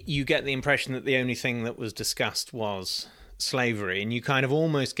movie you get the impression that the only thing that was discussed was slavery, and you kind of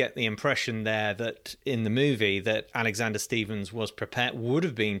almost get the impression there that in the movie that Alexander Stephens would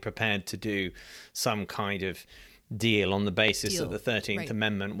have been prepared to do some kind of deal on the basis that the 13th right.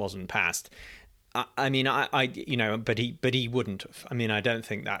 Amendment wasn't passed. I mean, but he wouldn't have. I mean, I don't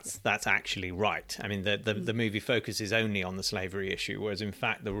think that's actually right. I mean, the movie focuses only on the slavery issue, whereas in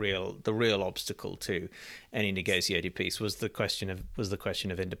fact the real obstacle to any negotiated peace was the question of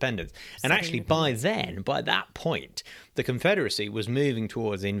independence. And actually, by that point, the Confederacy was moving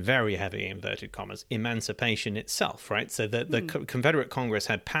towards, in very heavy inverted commas, emancipation itself. Right. So the Confederate Congress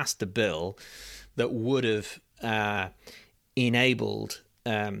had passed a bill that would have enabled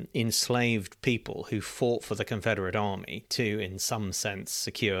enslaved people who fought for the Confederate Army to, in some sense,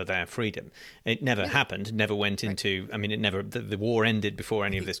 secure their freedom. It never happened, never went into, I mean, it never, the war ended before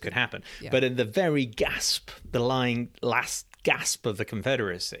any of this could happen. Yeah. But in the very gasp, the last gasp of the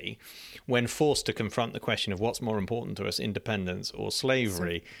Confederacy, when forced to confront the question of what's more important to us, independence or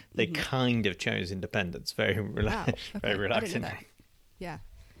slavery, they kind of chose independence very reluctantly. Yeah.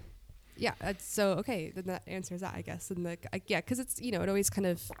 Yeah, so okay, then that answers that, I guess. And because it's, it always kind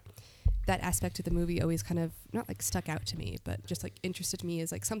of, that aspect of the movie always kind of not like stuck out to me, but just like interested me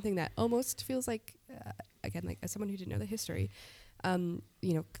as like something that almost feels like, again, like as someone who didn't know the history,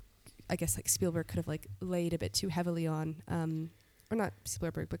 I guess like Spielberg could have like laid a bit too heavily on, or not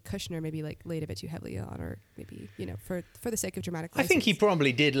Spielberg, but Kushner maybe like laid a bit too heavily on, or maybe, for the sake of dramatic license. I think he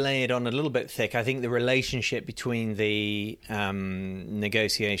probably did lay it on a little bit thick. I think the relationship between the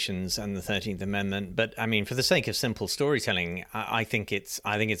negotiations and the 13th Amendment, but I mean, for the sake of simple storytelling, I think it's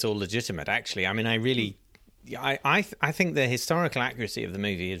all legitimate, actually. I mean, I think the historical accuracy of the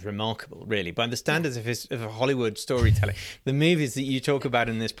movie is remarkable, really, by the standards of Hollywood storytelling. The movies that you talk about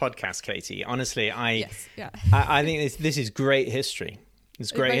in this podcast, Katie, honestly, I think this is great history.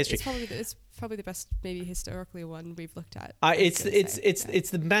 It's great history. It's probably the best, maybe historically one we've looked at. It's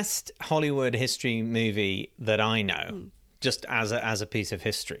the best Hollywood history movie that I know, just as a piece of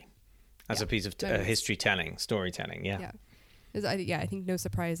history, as a piece of history telling, storytelling. Yeah. I think no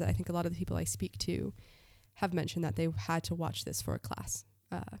surprise that I think a lot of the people I speak to have mentioned that they had to watch this for a class.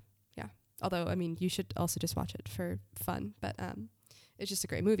 Although, I mean, you should also just watch it for fun, but it's just a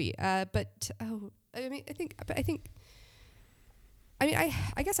great movie. I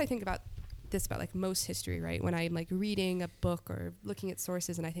guess I think about this about like most history, right? When I'm like reading a book or looking at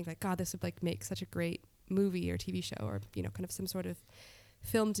sources and I think like, God, this would like make such a great movie or TV show or, kind of some sort of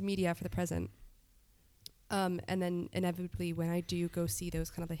filmed media for the present. And then inevitably when I do go see those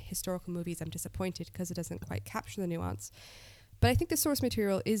kind of like historical movies, I'm disappointed because it doesn't quite capture the nuance. But I think the source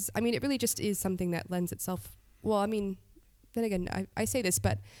material is, it really just is something that lends itself. Well, I mean, then again, I say this,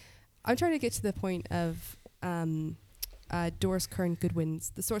 but I'm trying to get to the point of Doris Kearns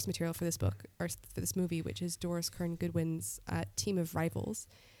Goodwin's, the source material for this book, or for this movie, which is Doris Kearns Goodwin's Team of Rivals,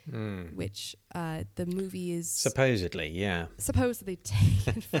 which the movie is... Supposedly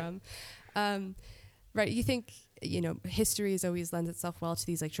taken from. Right, you think, history is always lends itself well to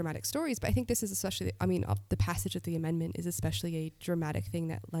these like dramatic stories, but I think this is especially, the passage of the amendment is especially a dramatic thing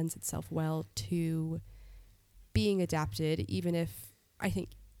that lends itself well to being adapted, even if I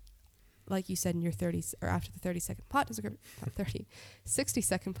think, like you said in your 30s, or after the 30-second plot description, not 30,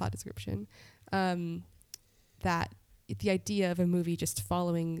 60-second plot description, that the idea of a movie just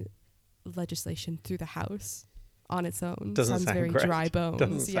following legislation through the House on its own sounds very great. Dry bones.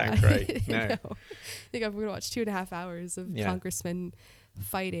 Doesn't sound great. No. I think I'm going to watch 2.5 hours of congressmen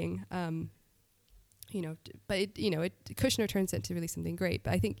fighting. But Kushner turns it into really something great.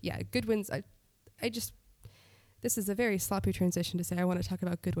 But I think, Goodwin's. This is a very sloppy transition to say I want to talk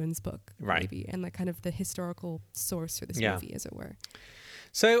about Goodwin's book, right? Maybe, and like kind of the historical source for this movie, as it were.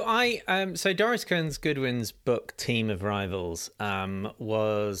 So so Doris Kearns Goodwin's book Team of Rivals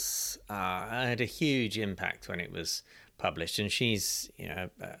was had a huge impact when it was published, and she's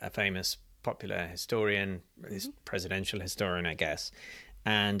a famous popular historian, presidential historian, I guess,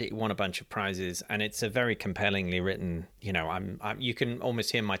 and it won a bunch of prizes, and it's a very compellingly written. You can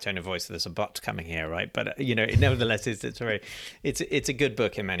almost hear my tone of voice. There's a but coming here, right? But nevertheless, it's a good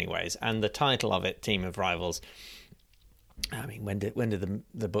book in many ways, and the title of it, Team of Rivals. I mean, when did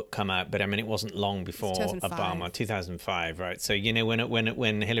the book come out? But I mean, it wasn't long before 2005. 2005, right? So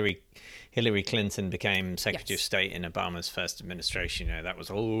when Hillary Clinton became Secretary of State in Obama's first administration, that was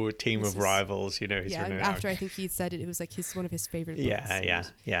a team of rivals. After I think he said it was like one of his favorite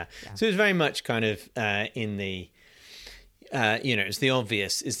books. Yeah. So it was very much kind of in the. It's the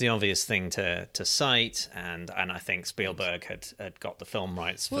obvious thing to cite, and I think Spielberg had got the film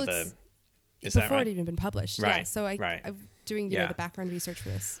rights for the. Is before that right? it had even been published. Right. Yeah. So I doing the background research for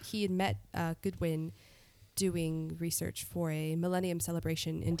this, he had met Goodwin doing research for a Millennium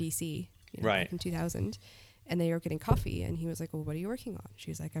Celebration in DC, back in 2000, and they were getting coffee, and he was like, well, what are you working on?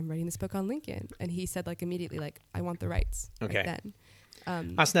 She was like, I'm writing this book on Lincoln. And he said like immediately, like, I want the rights right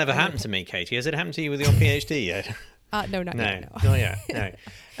then. That's never happened to me, Katie. Has it happened to you with your PhD yet? No, not yet. No. Not yet. No.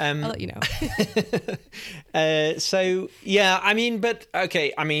 I'll let you know. So yeah, I mean, but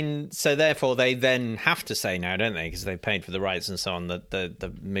okay, I mean, so therefore they then have to say now, don't they? Because they paid for the rights and so on. That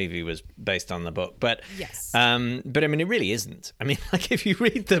the movie was based on the book, but yes. But I mean, it really isn't. I mean, like if you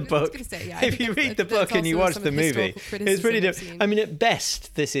read the book, if you read the book and you watch the movie, it's pretty different. I mean, at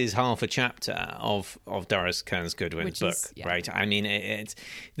best, this is half a chapter of Doris Kearns Goodwin's book, right? I mean, it's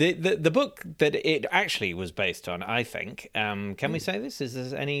the book that it actually was based on. I think. Can we say this? Is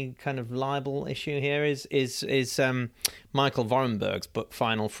there any kind of libel issue here? Is Michael Vorenberg's book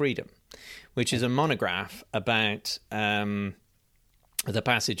Final Freedom, which is a monograph about the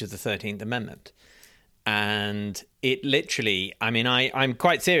passage of the 13th Amendment. And it literally, I mean, I'm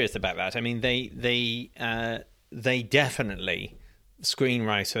quite serious about that. I mean, they definitely,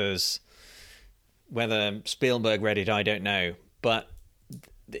 screenwriters, whether Spielberg read it, I don't know, but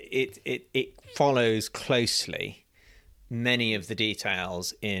it follows closely many of the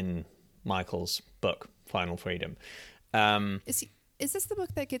details in Michael's book, Final Freedom. Is this the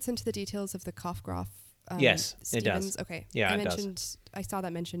book that gets into the details of the Cough-Groff? Yes, Stevens? it does. Okay. Yeah, it does. I saw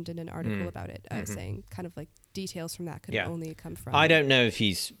that mentioned in an article about it, saying kind of like details from that could only come from. I don't know if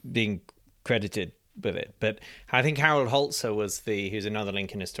he's being credited with it, but I think Harold Holzer who's another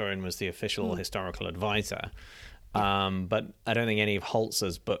Lincoln historian, was the official historical advisor. But I don't think any of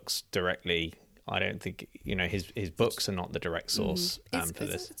Holzer's books directly. I don't think his books are not the direct source for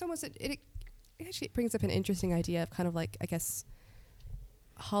this. It's almost it actually brings up an interesting idea of kind of like, I guess,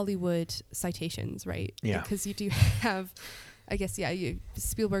 Hollywood citations, right? Yeah. Because you do have, I guess,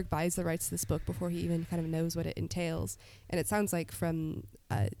 Spielberg buys the rights to this book before he even kind of knows what it entails, and it sounds like from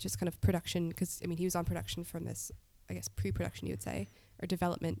just kind of production, because I mean he was on production from this, I guess, pre-production you would say, or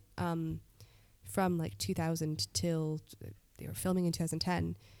development from like 2000 till they were filming in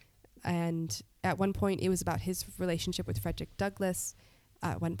 2010. And at one point, it was about his relationship with Frederick Douglass.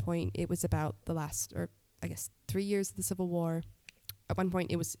 At one point, it was about the last, or I guess, 3 years of the Civil War. At one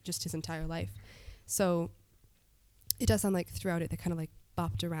point, it was just his entire life. So it does sound like throughout it, they kind of like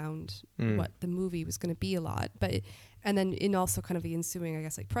bopped around what the movie was going to be a lot. And then in also kind of the ensuing, I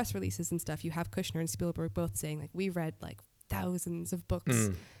guess, like press releases and stuff, you have Kushner and Spielberg both saying, like, we read like thousands of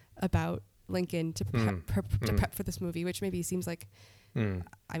books about Lincoln to prep for this movie, which maybe seems like,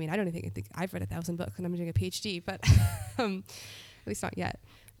 I mean, I don't even think I've read 1,000 books and I'm doing a PhD, but at least not yet.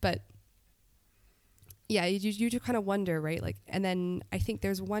 But yeah, you do kind of wonder, right? Like, and then I think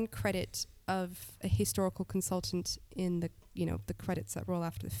there's one credit of a historical consultant in the the credits that roll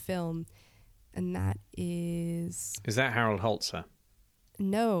after the film, and that is that Harold Holzer?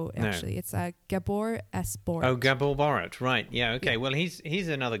 No, actually, it's Gabor S. Borat. Oh, Gabor Borat, right? Yeah, okay. Yeah. Well, he's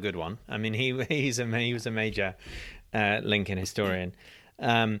another good one. I mean, he was a major Lincoln historian.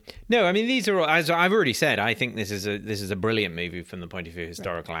 No, I mean, these are all, as I've already said, I think this is a brilliant movie from the point of view of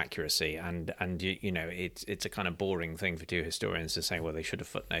historical accuracy, and it's a kind of boring thing for two historians to say, well, they should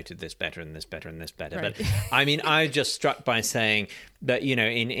have footnoted this better and this better and this better. Right. But I mean, I was just struck by saying that,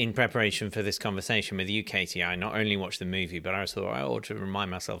 in preparation for this conversation with you, Katie, I not only watched the movie, but I thought I ought to remind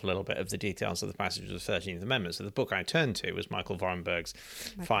myself a little bit of the details of the passage of the 13th Amendment. So the book I turned to was Michael Vorenberg's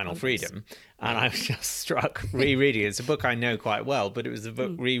Final Freedom, and I was just struck rereading it. It's a book I know quite well, but it was the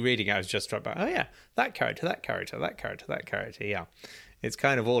book rereading I was just struck by, oh yeah, that character, yeah. It's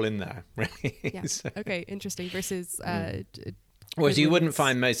kind of all in there, really. Yeah. So. Okay, interesting. Versus whereas you wouldn't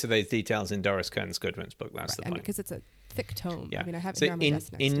find most of those details in Doris Kearns Goodwin's book, that's the point. Because it's a thick tome. Yeah. I mean, I have it so here on my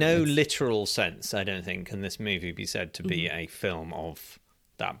desk next in to no it. literal sense, I don't think, can this movie be said to be a film of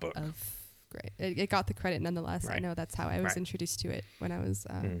that book. Great. It got the credit nonetheless. Right. I know that's how I was introduced to it when I was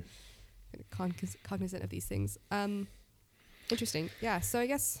cognizant of these things. Interesting. Yeah. So I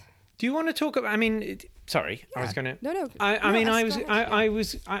guess. Do you want to talk about? I mean, sorry, yeah. I was going to. No.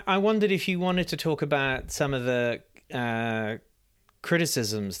 I wondered if you wanted to talk about some of the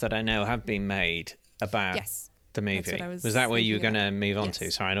criticisms that I know have been made about the movie. Was that where you were going to move on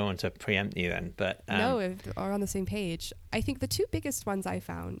to? Sorry, I don't want to preempt you then, but no, we're on the same page. I think the two biggest ones I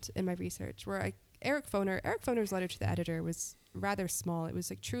found in my research were Eric Foner. Eric Foner's letter to the editor was rather small. It was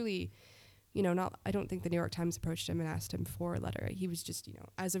like truly. I don't think the New York Times approached him and asked him for a letter. He was just,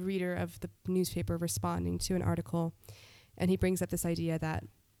 as a reader of the newspaper responding to an article. And he brings up this idea that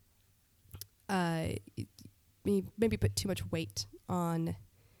he maybe put too much weight on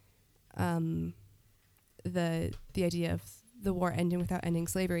the idea of the war ending without ending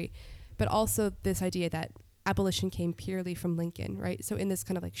slavery, but also this idea that abolition came purely from Lincoln, right? So in this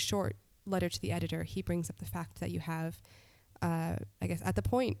kind of like short letter to the editor, he brings up the fact that you have, I guess at the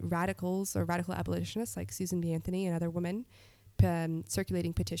point, radicals or radical abolitionists like Susan B. Anthony and other women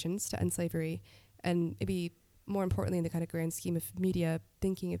circulating petitions to end slavery, and maybe more importantly in the kind of grand scheme of media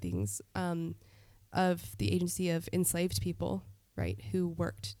thinking of things, of the agency of enslaved people, right, who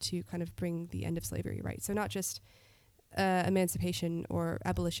worked to kind of bring the end of slavery, right? So not just emancipation or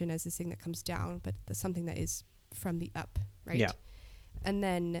abolition as this thing that comes down, but something that is from the up, right? Yeah. And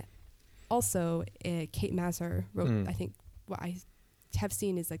then also Kate Masur wrote, I think what I have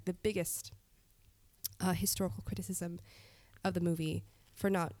seen is like the biggest historical criticism of the movie for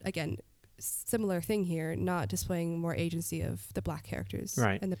not, again, similar thing here, not displaying more agency of the black characters,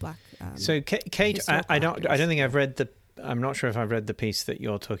 right, and the black. So Kate, I don't think I've read the. I'm not sure if I've read the piece that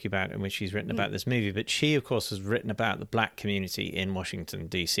you're talking about in which she's written about this movie, but she, of course, has written about the black community in Washington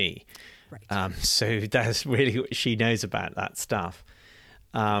D.C. Right. So that's really what she knows about that stuff.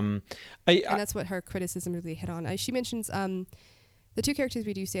 And that's what her criticism really hit on. She mentions the two characters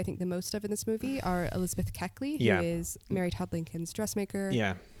we do see, I think, the most of in this movie are Elizabeth Keckley, who is Mary Todd Lincoln's dressmaker.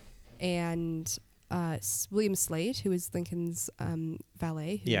 Yeah. And William Slade, who is Lincoln's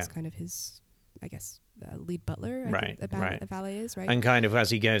valet, who is kind of his, I guess, lead butler. Right. A valet is, right? And kind of as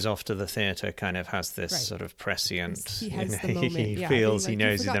he goes off to the theater, kind of has this sort of prescient. He has the moment. He feels he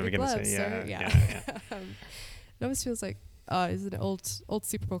knows he's never going to say. Yeah. It almost feels like it's an old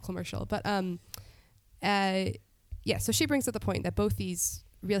Super Bowl commercial, but so she brings up the point that both these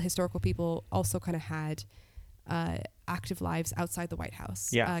real historical people also kind of had active lives outside the White House.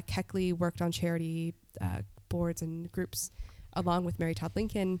 Yeah. Keckley worked on charity boards and groups along with Mary Todd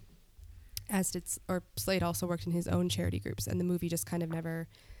Lincoln, Slade also worked in his own charity groups, and the movie just kind of never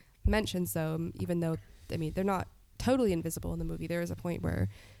mentions them, even though, I mean, they're not totally invisible in the movie. There is a point where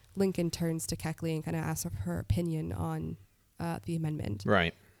Lincoln turns to Keckley and kind of asks her opinion on the amendment.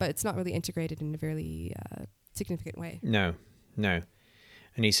 Right. But it's not really integrated in a very significant way. No.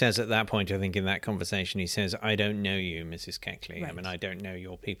 And he says at that point, I think in that conversation, he says, "I don't know you, Mrs. Keckley. Right. I mean, I don't know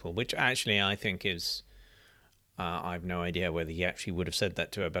your people," which actually I think is, I've no idea whether he actually would have said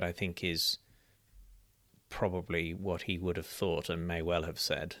that to her, but I think is probably what he would have thought and may well have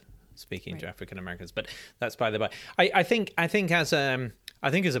said, speaking to African Americans. But that's by the by. I think as a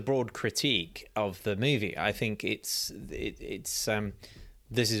broad critique of the movie, I think it's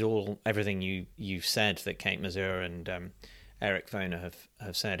this is all, everything you've said that Kate Masur and Eric Foner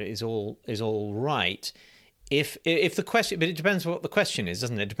have said is all right. If the question, but it depends what the question is,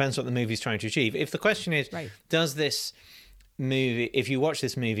 doesn't it? It depends what the movie's trying to achieve. If the question is, does this movie, if you watch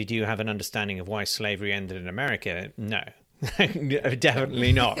this movie, do you have an understanding of why slavery ended in America? No.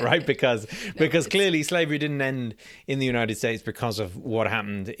 Definitely not, right? Because clearly slavery didn't end in the United States because of what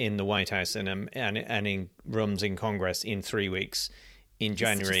happened in the White House and in rooms in Congress in 3 weeks in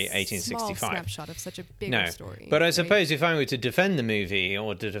January 1865. Small snapshot of such a big story. But I suppose if I were to defend the movie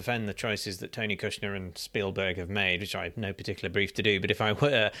or to defend the choices that Tony Kushner and Spielberg have made, which I have no particular brief to do, but if I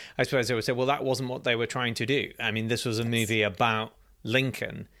were, I suppose I would say, well, that wasn't what they were trying to do. I mean, this was a movie about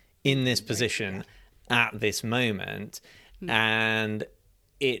Lincoln in this position at this moment, and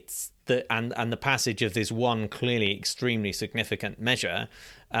it's the passage of this one clearly extremely significant measure,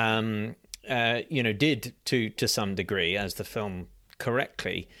 did to some degree, as the film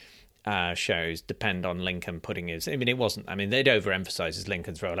correctly shows, depend on Lincoln putting his. I mean, it wasn't. I mean, they'd overemphasize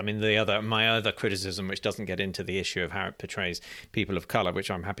Lincoln's role. I mean, my other criticism, which doesn't get into the issue of how it portrays people of color, which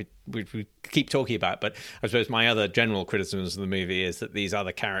I'm happy we keep talking about, but I suppose my other general criticisms of the movie is that these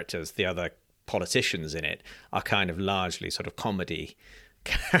other characters, the other politicians in it, are kind of largely sort of comedy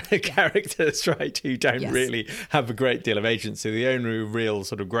characters, right, who don't really have a great deal of agency. The only real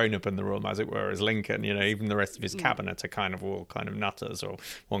sort of grown-up in the room, as it were, is Lincoln. Even the rest of his cabinet are kind of all kind of nutters, or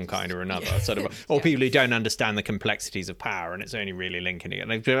one kind or another, or people who don't understand the complexities of power, and it's only really Lincoln,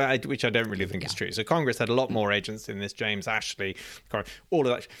 which I don't really think is true. So Congress had a lot more agency in this. James Ashley, all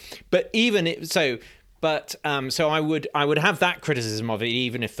of that. But even so I would have that criticism of it,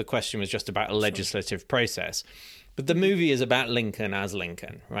 even if the question was just about a legislative process. But the movie is about Lincoln as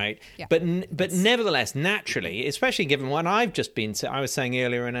Lincoln, right? Yeah. But nevertheless, naturally, especially given what I've just been I was saying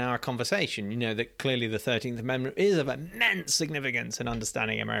earlier in our conversation, that clearly the 13th Amendment is of immense significance in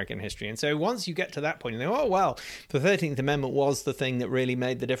understanding American history. And so once you get to that point, you think, oh, well, the 13th Amendment was the thing that really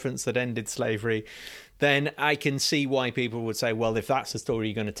made the difference that ended slavery, then I can see why people would say, well, if that's the story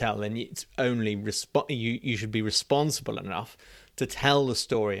you're going to tell, then it's only you should be responsible enough to tell the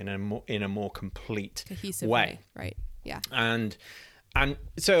story in a more complete cohesive way. Right. Yeah. And And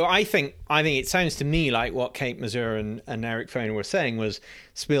so I think it sounds to me like what Kate Masur and Eric Foner were saying was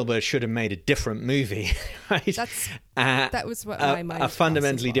Spielberg should have made a different movie, right? That was what my mind a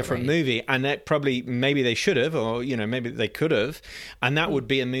fundamentally well, different right? movie, and that probably maybe they should have, or maybe they could have, and that would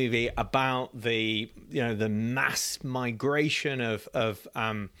be a movie about the the mass migration of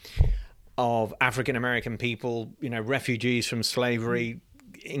African American people, refugees from slavery.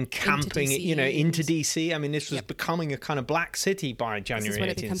 Encamping into DC. I mean, this was becoming a kind of black city by January this is when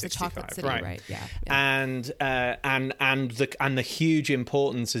it becomes a 1865, chocolate city, right? Yeah. And the huge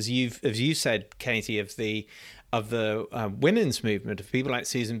importance, as you said, Katie, of the women's movement, of people like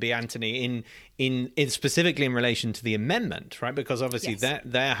Susan B. Anthony in specifically in relation to the amendment, right? Because obviously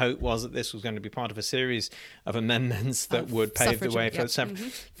their hope was that this was going to be part of a series of amendments that would pave the way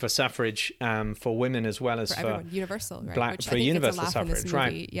for suffrage for women as well as for everyone, universal, right? Black, for universal suffrage,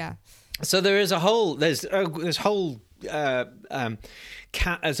 right? Yeah. So there is there's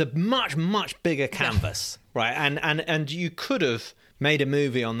a much bigger canvas, right? And you could have made a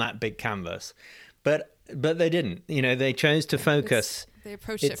movie on that big canvas, but they didn't. They chose to focus. They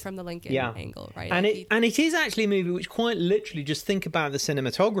approached it from the Lincoln angle, right? And it is actually a movie which, quite literally, just think about the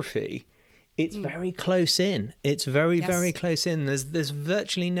cinematography. It's very close in. It's very close in. There's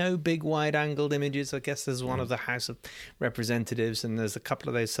virtually no big wide-angled images. I guess there's one of the House of Representatives, and there's a couple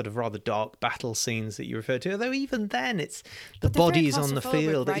of those sort of rather dark battle scenes that you referred to. Although even then, it's the bodies on the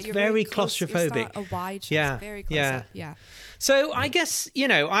field. Right? It's You're very close. claustrophobic. It's not a wide shot. It's very close up. Yeah. So I guess,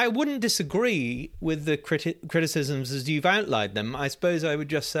 I wouldn't disagree with the criticisms as you've outlined them. I suppose I would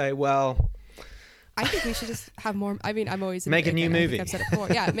just say, well, I think we should just have more. I mean, I'm always make a new movie. I've said it before.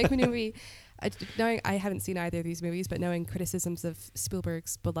 Yeah, make a new movie. Knowing I haven't seen either of these movies, but knowing criticisms of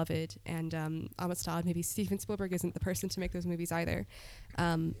Spielberg's Beloved and Amistad, maybe Steven Spielberg isn't the person to make those movies either.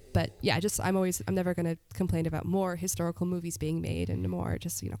 But yeah, I'm never going to complain about more historical movies being made and more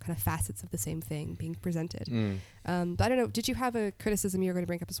just kind of facets of the same thing being presented. But I don't know. Did you have a criticism you were going to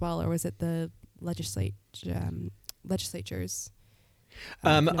bring up as well, or was it the legislatures?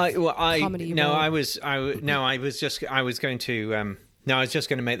 I was just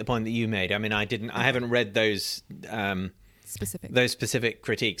going to make the point that you made. I mean, I haven't read those specific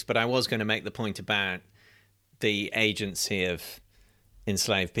critiques, but I was going to make the point about the agency of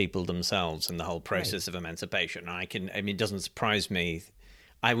enslaved people themselves and the whole process of emancipation. It doesn't surprise me.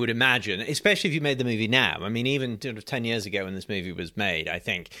 I would imagine, especially if you made the movie now. I mean, even 10 years ago when this movie was made, I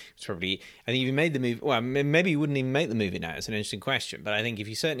think if you made the movie, well, maybe you wouldn't even make the movie now. It's an interesting question. But I think if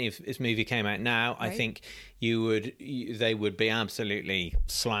this movie came out now, right, I think they would be absolutely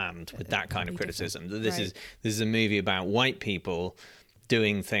slammed with that kind of criticism. That this is a movie about white people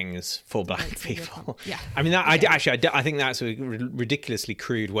doing things for black people. Yeah. I mean, I think that's a ridiculously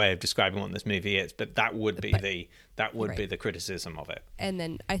crude way of describing what this movie is, but that would be the criticism of it. And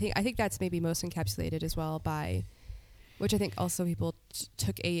then I think that's maybe most encapsulated as well by, which I think also people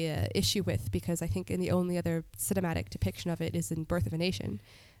took a issue with, because I think in the only other cinematic depiction of it is in Birth of a Nation.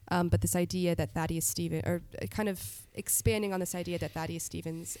 But this idea that Thaddeus Stevens, or kind of expanding on this idea that Thaddeus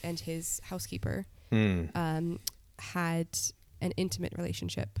Stevens and his housekeeper had an intimate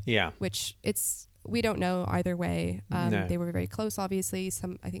relationship. Yeah. Which we don't know either way. No. They were very close, obviously.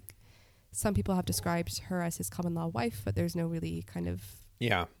 I think some people have described her as his common law wife, but there's no really kind of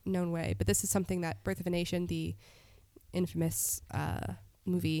known way. But this is something that Birth of a Nation, the infamous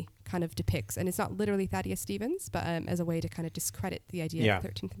movie, kind of depicts. And it's not literally Thaddeus Stevens, but as a way to kind of discredit the idea of the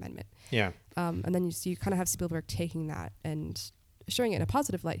 13th Amendment. Yeah. And then you kind of have Spielberg taking that and showing it in a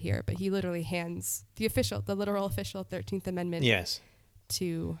positive light here, but he literally hands the literal official 13th Amendment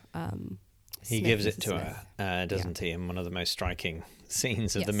to he Smith, gives Mrs. it to Smith. her, doesn't he, in one of the most striking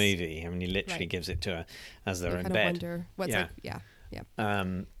scenes of the movie. I mean, he literally gives it to her as they're in bed. Wonder what's No,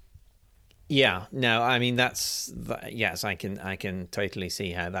 I mean yes, I can totally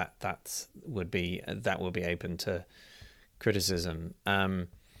see how that would be open to criticism.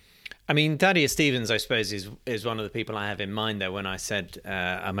 I mean, Thaddeus Stevens, I suppose, is one of the people I have in mind there when I said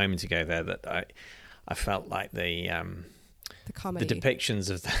a moment ago there that I felt like the comedy, the depictions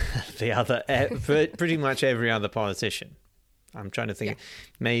of the other, pretty much every other politician. I'm trying to think,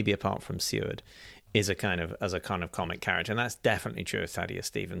 maybe apart from Seward, is a kind of comic character, and that's definitely true of Thaddeus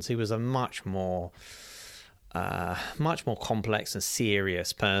Stevens. He was a much more complex and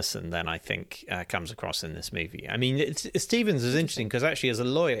serious person than I think comes across in this movie. I mean, Stevens is interesting because actually, as a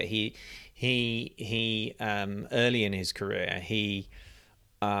lawyer, he early in his career, he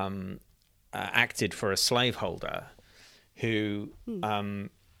acted for a slaveholder who and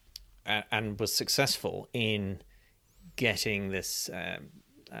was successful in getting this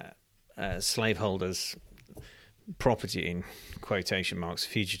slaveholders property, in quotation marks,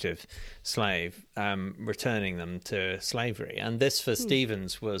 fugitive slave, returning them to slavery. And this for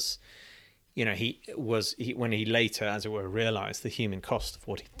Stevens was, he when he later, as it were, realized the human cost of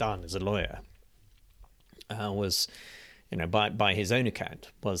what he'd done as a lawyer was, by his own account,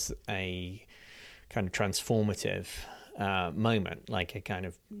 was a kind of transformative moment, like a kind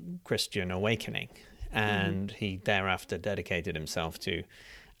of Christian awakening. And he thereafter dedicated himself to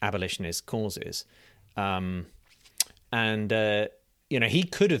abolitionist causes. He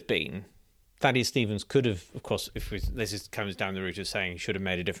could have been, Thaddeus Stevens could have, of course, comes down the route of saying he should have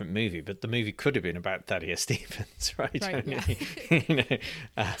made a different movie, but the movie could have been about Thaddeus Stevens, right?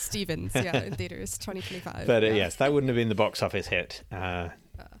 Yeah. Stevens, in theaters, 2025. But yes, that wouldn't have been the box office hit. No,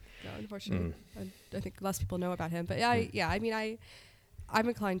 unfortunately. I think less people know about him. But I'm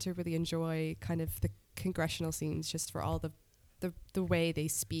inclined to really enjoy kind of the congressional scenes just for all the way they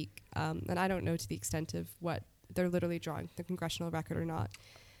speak. And I don't know to the extent of what they're literally drawing the congressional record or not.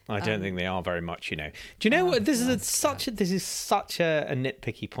 I don't think they are very much, Do you know what? This is such a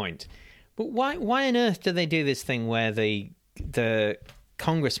nitpicky point. But why on earth do they do this thing where the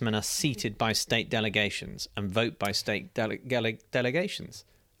congressmen are seated by state delegations and vote by state delegations?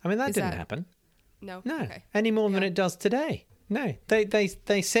 I mean, that didn't happen. No. Okay. Any more than it does today. No,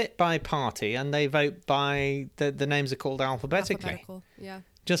 they sit by party and they vote by the names are called alphabetically. Yeah.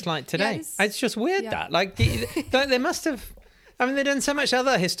 Just like today. Yeah, it's just weird that. Like, they must have... I mean, they've done so much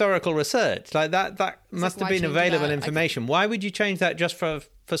other historical research. Like, that must have been available information. Why would you change that just for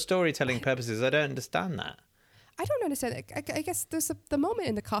storytelling purposes? I don't understand that. I don't understand it. I guess there's the moment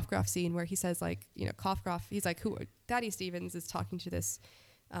in the Coffgraf scene where he says, like, Coffgraf, he's like, Thaddeus Stevens is talking to this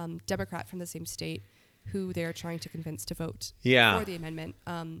Democrat from the same state who they're trying to convince to vote for the amendment.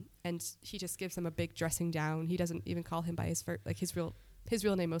 And he just gives them a big dressing down. He doesn't even call him by his real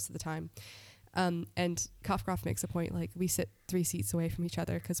name most of the time. And Coffgraf makes a point, like, we sit 3 seats away from each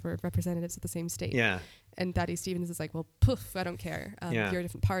other because we're representatives of the same state. Yeah. And Thaddeus Stevens is like, well, poof, I don't care. You're a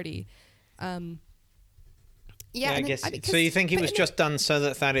different party. I guess. So you think it was just done so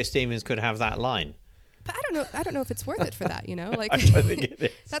that Thaddeus Stevens could have that line? But I don't know if it's worth it for that, Like, I don't think it is.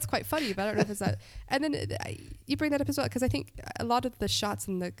 That's quite funny, but I don't know if it's that. And then you bring that up as well because I think a lot of the shots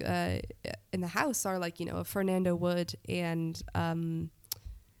in the house are like, of Fernando Wood and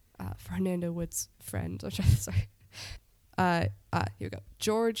Fernando Wood's friend. I'm sorry. Here we go.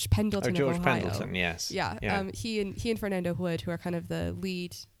 George Pendleton of Ohio. George Pendleton, yes. Yeah. He and Fernando Wood, who are kind of the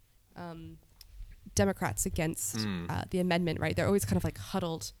lead Democrats against the amendment, right? They're always kind of like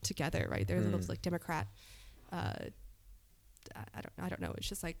huddled together, right? They're little like Democrat. I don't know. It's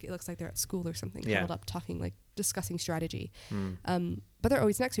just like it looks like they're at school or something, huddled up, talking, like discussing strategy. But they're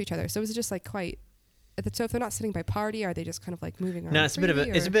always next to each other, so it's just like quite. So if they're not sitting by party, are they just kind of like moving around? No, it's a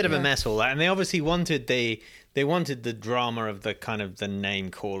bit of a mess, all that. And they obviously wanted the drama of the kind of the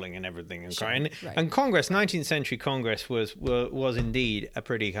name calling and everything. And, and Congress, 19th century Congress was indeed a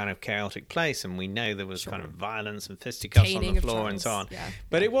pretty kind of chaotic place. And we know there was kind of violence and fisticuffs on the floor and so on. Yeah.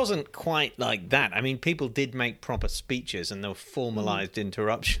 But it wasn't quite like that. I mean, people did make proper speeches and there were formalized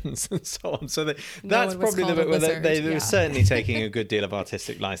interruptions and so on. So that's probably the bit where they were certainly taking a good deal of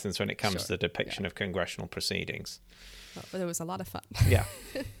artistic license when it comes to the depiction of congressional proceedings. But it was a lot of fun. Yeah.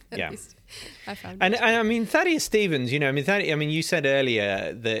 I found and I mean, Thaddeus Stevens, you said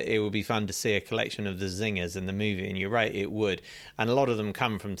earlier that it would be fun to see a collection of the zingers in the movie, and you're right, it would. And a lot of them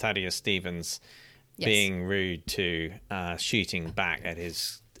come from Thaddeus Stevens being rude to shooting back at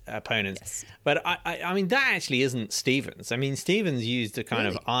his opponents. Yes. But I mean, that actually isn't Stevens. I mean, Stevens used a kind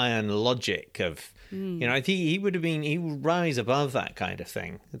of iron logic of, he would rise above that kind of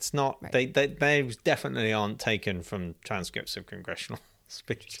thing. It's not, they definitely aren't taken from transcripts of congressional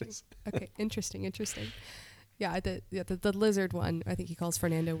speeches. Okay, interesting. Yeah, the lizard one, I think he calls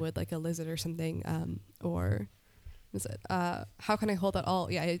Fernando Wood like a lizard or something, or is it, how can I hold that all,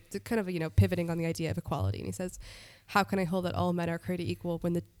 it's kind of, pivoting on the idea of equality. And he says, how can I hold that all men are created equal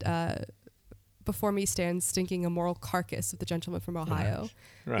when the before me stands stinking a moral carcass of the gentleman from Ohio.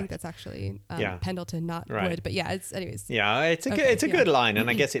 Right. I think that's actually Pendleton, not Wood. But it's anyways. Yeah, it's a good line, and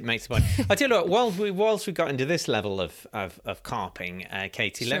I guess it makes the point. I tell you what, whilst we got into this level of carping,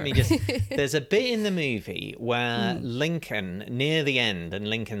 Katie, let me just. There's a bit in the movie where Lincoln, near the end, and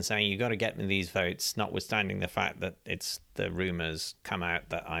Lincoln saying, "You got to get me these votes," notwithstanding the fact that it's the rumors come out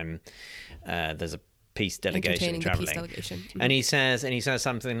that there's a peace delegation traveling, and he says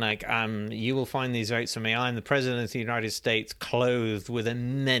something like, "You will find these votes for me. I'm the president of the United States, clothed with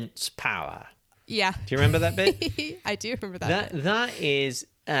immense power." Yeah. Do you remember that bit? I do remember that. That is.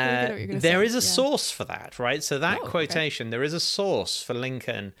 There is a source for that, right? So that quotation, there is a source for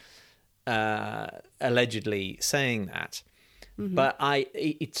Lincoln allegedly saying that. But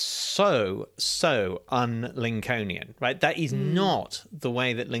it's so un-Lincolnian, right? That is not the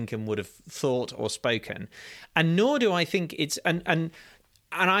way that Lincoln would have thought or spoken, and nor do I think it's and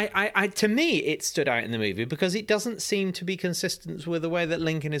I to me it stood out in the movie because it doesn't seem to be consistent with the way that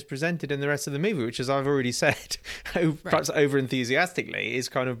Lincoln is presented in the rest of the movie, which, as I've already said, perhaps over enthusiastically, is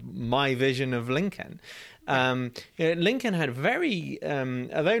kind of my vision of Lincoln. Lincoln had very,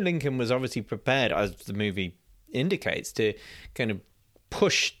 although Lincoln was obviously prepared, as the movie indicates, to kind of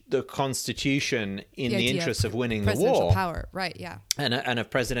push the Constitution in the interest of winning the war. Presidential power, right, yeah. And of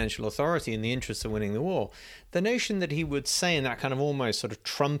presidential authority in the interest of winning the war. The notion that he would say in that kind of almost sort of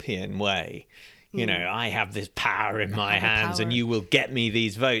Trumpian way, you know, I have this power in my hands and you will get me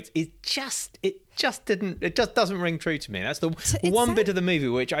these votes. It just doesn't ring true to me. That's the one bit of the movie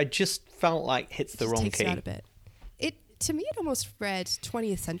which I just felt like hits the wrong key. It out a bit. To me, it almost read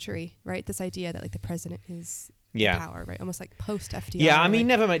 20th century, right? This idea that like the president is power, right? Almost like post FDR. Yeah, I mean,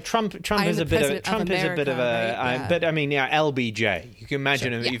 never mind. Trump is a bit of a. Right? But I mean, LBJ. You can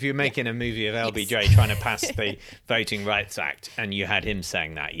imagine if you're making a movie of LBJ trying to pass the Voting Rights Act, and you had him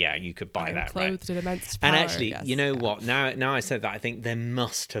saying that. Yeah, you could buy that, right? In immense power, and actually, you know what? Now I said that, I think there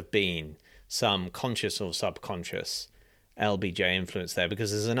must have been some conscious or subconscious LBJ influence there,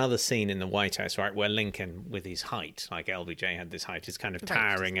 because there's another scene in the White House, right, where Lincoln, with his height, like LBJ had this height, is kind of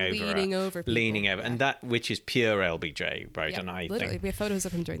towering leaning over, and that, which is pure LBJ, right? Yeah, and I literally, think we have photos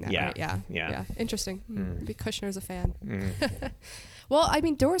of him doing that, right? Yeah. Interesting. Maybe Kushner's a fan. Well, I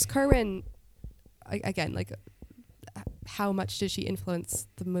mean, Doris Kerwin, again, like, how much did she influence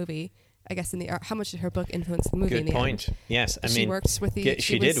the movie? I guess how much did her book influence the movie? Good point. Yes, I mean, she worked with the.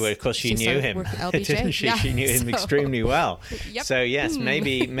 She did. Of course, she knew him, didn't she? Yeah. She knew him extremely well. Yep. So yes,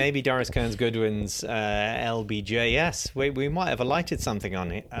 maybe Doris Kearns Goodwin's LBJ. Yes, we might have alighted something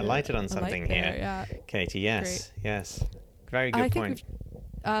on it. Alighted on something here, yeah. Katie. Yes, Great. Yes. Very good point.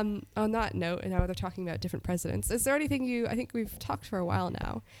 On that note, and now they're talking about different presidents. Is there anything I think we've talked for a while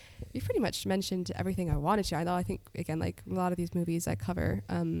now. You've pretty much mentioned everything I wanted to. I think again, like a lot of these movies I cover.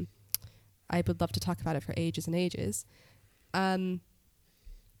 I would love to talk about it for ages and ages. I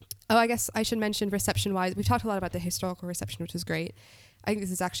guess I should mention reception-wise. We've talked a lot about the historical reception, which is great. I think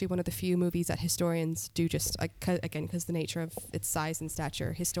this is actually one of the few movies that historians do just, again, because the nature of its size and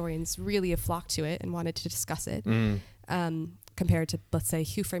stature, historians really have flocked to it and wanted to discuss it, compared to, let's say,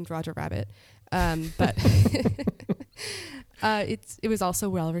 Who Framed Roger Rabbit. But it was also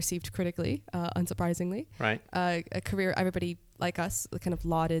well received critically, unsurprisingly. Right. A career, everybody like us kind of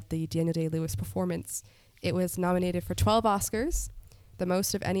lauded the Daniel Day-Lewis performance. It was nominated for 12 Oscars, the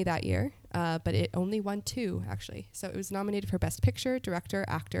most of any that year, but it only won 2, actually. So it was nominated for Best Picture, Director,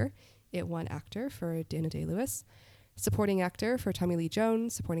 Actor. It won Actor for Daniel Day-Lewis, Supporting Actor for Tommy Lee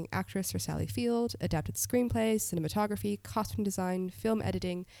Jones, Supporting Actress for Sally Field, Adapted Screenplay, Cinematography, Costume Design, Film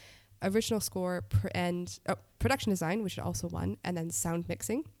Editing, Original Score, and Production Design, which it also won, and then Sound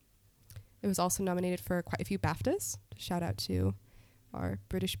Mixing. It was also nominated for quite a few BAFTAs. Shout out to our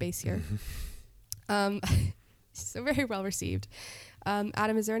British base here. So very well received.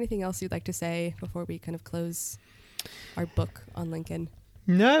 Adam, is there anything else you'd like to say before we kind of close our book on Lincoln?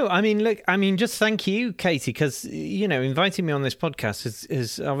 No, I mean, just thank you, Katie, because, you know, inviting me on this podcast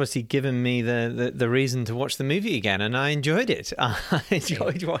has obviously given me the reason to watch the movie again, and I enjoyed it. I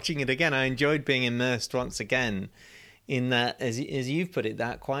enjoyed watching it again. I enjoyed being immersed once again in that, as you've put it,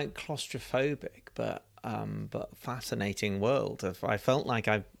 that quite claustrophobic but fascinating world. I felt like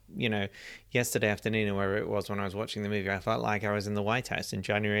yesterday afternoon or wherever it was when I was watching the movie, I felt like I was in the White House in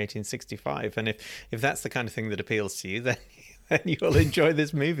January 1865. And if that's the kind of thing that appeals to you, then you'll enjoy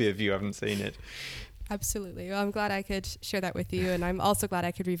this movie if you haven't seen it. Absolutely. Well, I'm glad I could share that with you, and I'm also glad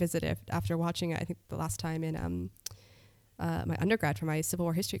I could revisit it after watching it, I think the last time in my undergrad for my Civil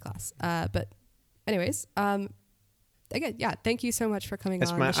War history class. But anyways, again, thank you so much for coming on the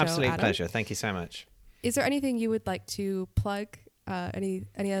show, It's my absolute Adam. pleasure. Thank you so much. Is there anything you would like to plug? Any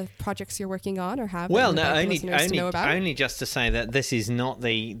other projects you're working on or have? Well, no, only just to say that this is not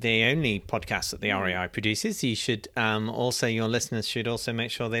the only podcast that the REI produces. You should your listeners should also make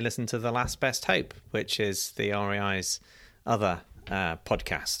sure they listen to The Last Best Hope, which is the REI's other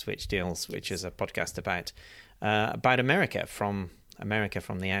podcast, which is a podcast about America from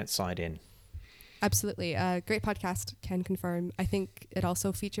the outside in. Absolutely. Great podcast, can confirm. I think it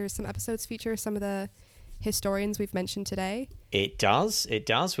also features some of the historians we've mentioned today? It does.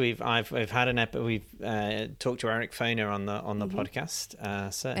 We've had we've talked to Eric Foner on the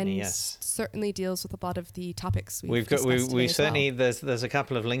podcast. Certainly, And yes. certainly deals with a lot of the topics We certainly there's a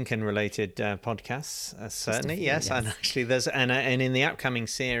couple of Lincoln related podcasts. Certainly, yes. And actually, there's and in the upcoming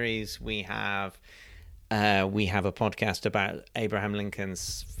series we have a podcast about Abraham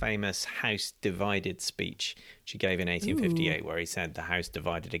Lincoln's famous House Divided speech, which he gave in 1858, where he said, "The house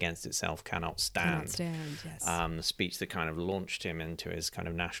divided against itself cannot stand." Yes. The speech that kind of launched him into his kind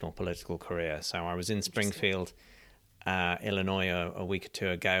of national political career. So I was in Springfield, Illinois, a week or two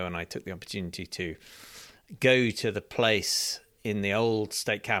ago, and I took the opportunity to go to the place in the old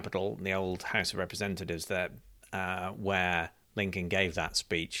state capitol, the old House of Representatives, there, where Lincoln gave that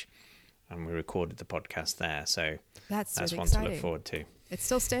speech. And we recorded the podcast there, so that's really one exciting to look forward to. It's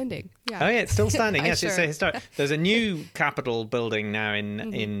still standing. Yeah. Oh yeah, it's still standing. Yes, Sure. it's a historic. There's a new Capitol building now in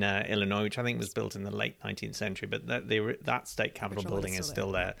Illinois, which I think was built in the late 19th century. But that state Capitol building is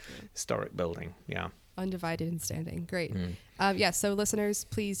still there. Historic building. Yeah. Undivided and standing. Great. So listeners,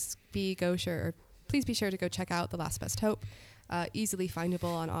 please be sure to go check out The Last Best Hope. Easily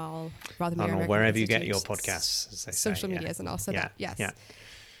findable on all Rothermere American wherever you get Institute's your podcasts, as they social say, medias, and also that. Yes. Yeah.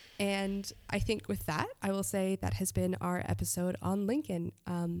 And I think with that, I will say that has been our episode on Lincoln.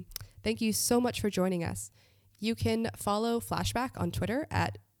 Thank you so much for joining us. You can follow Flashback on Twitter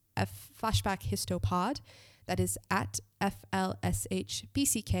at FlashbackHistopod. That is at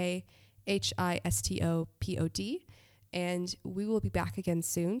FLSHBCKHISTOPOD. And we will be back again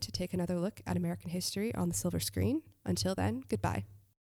soon to take another look at American history on the silver screen. Until then, goodbye.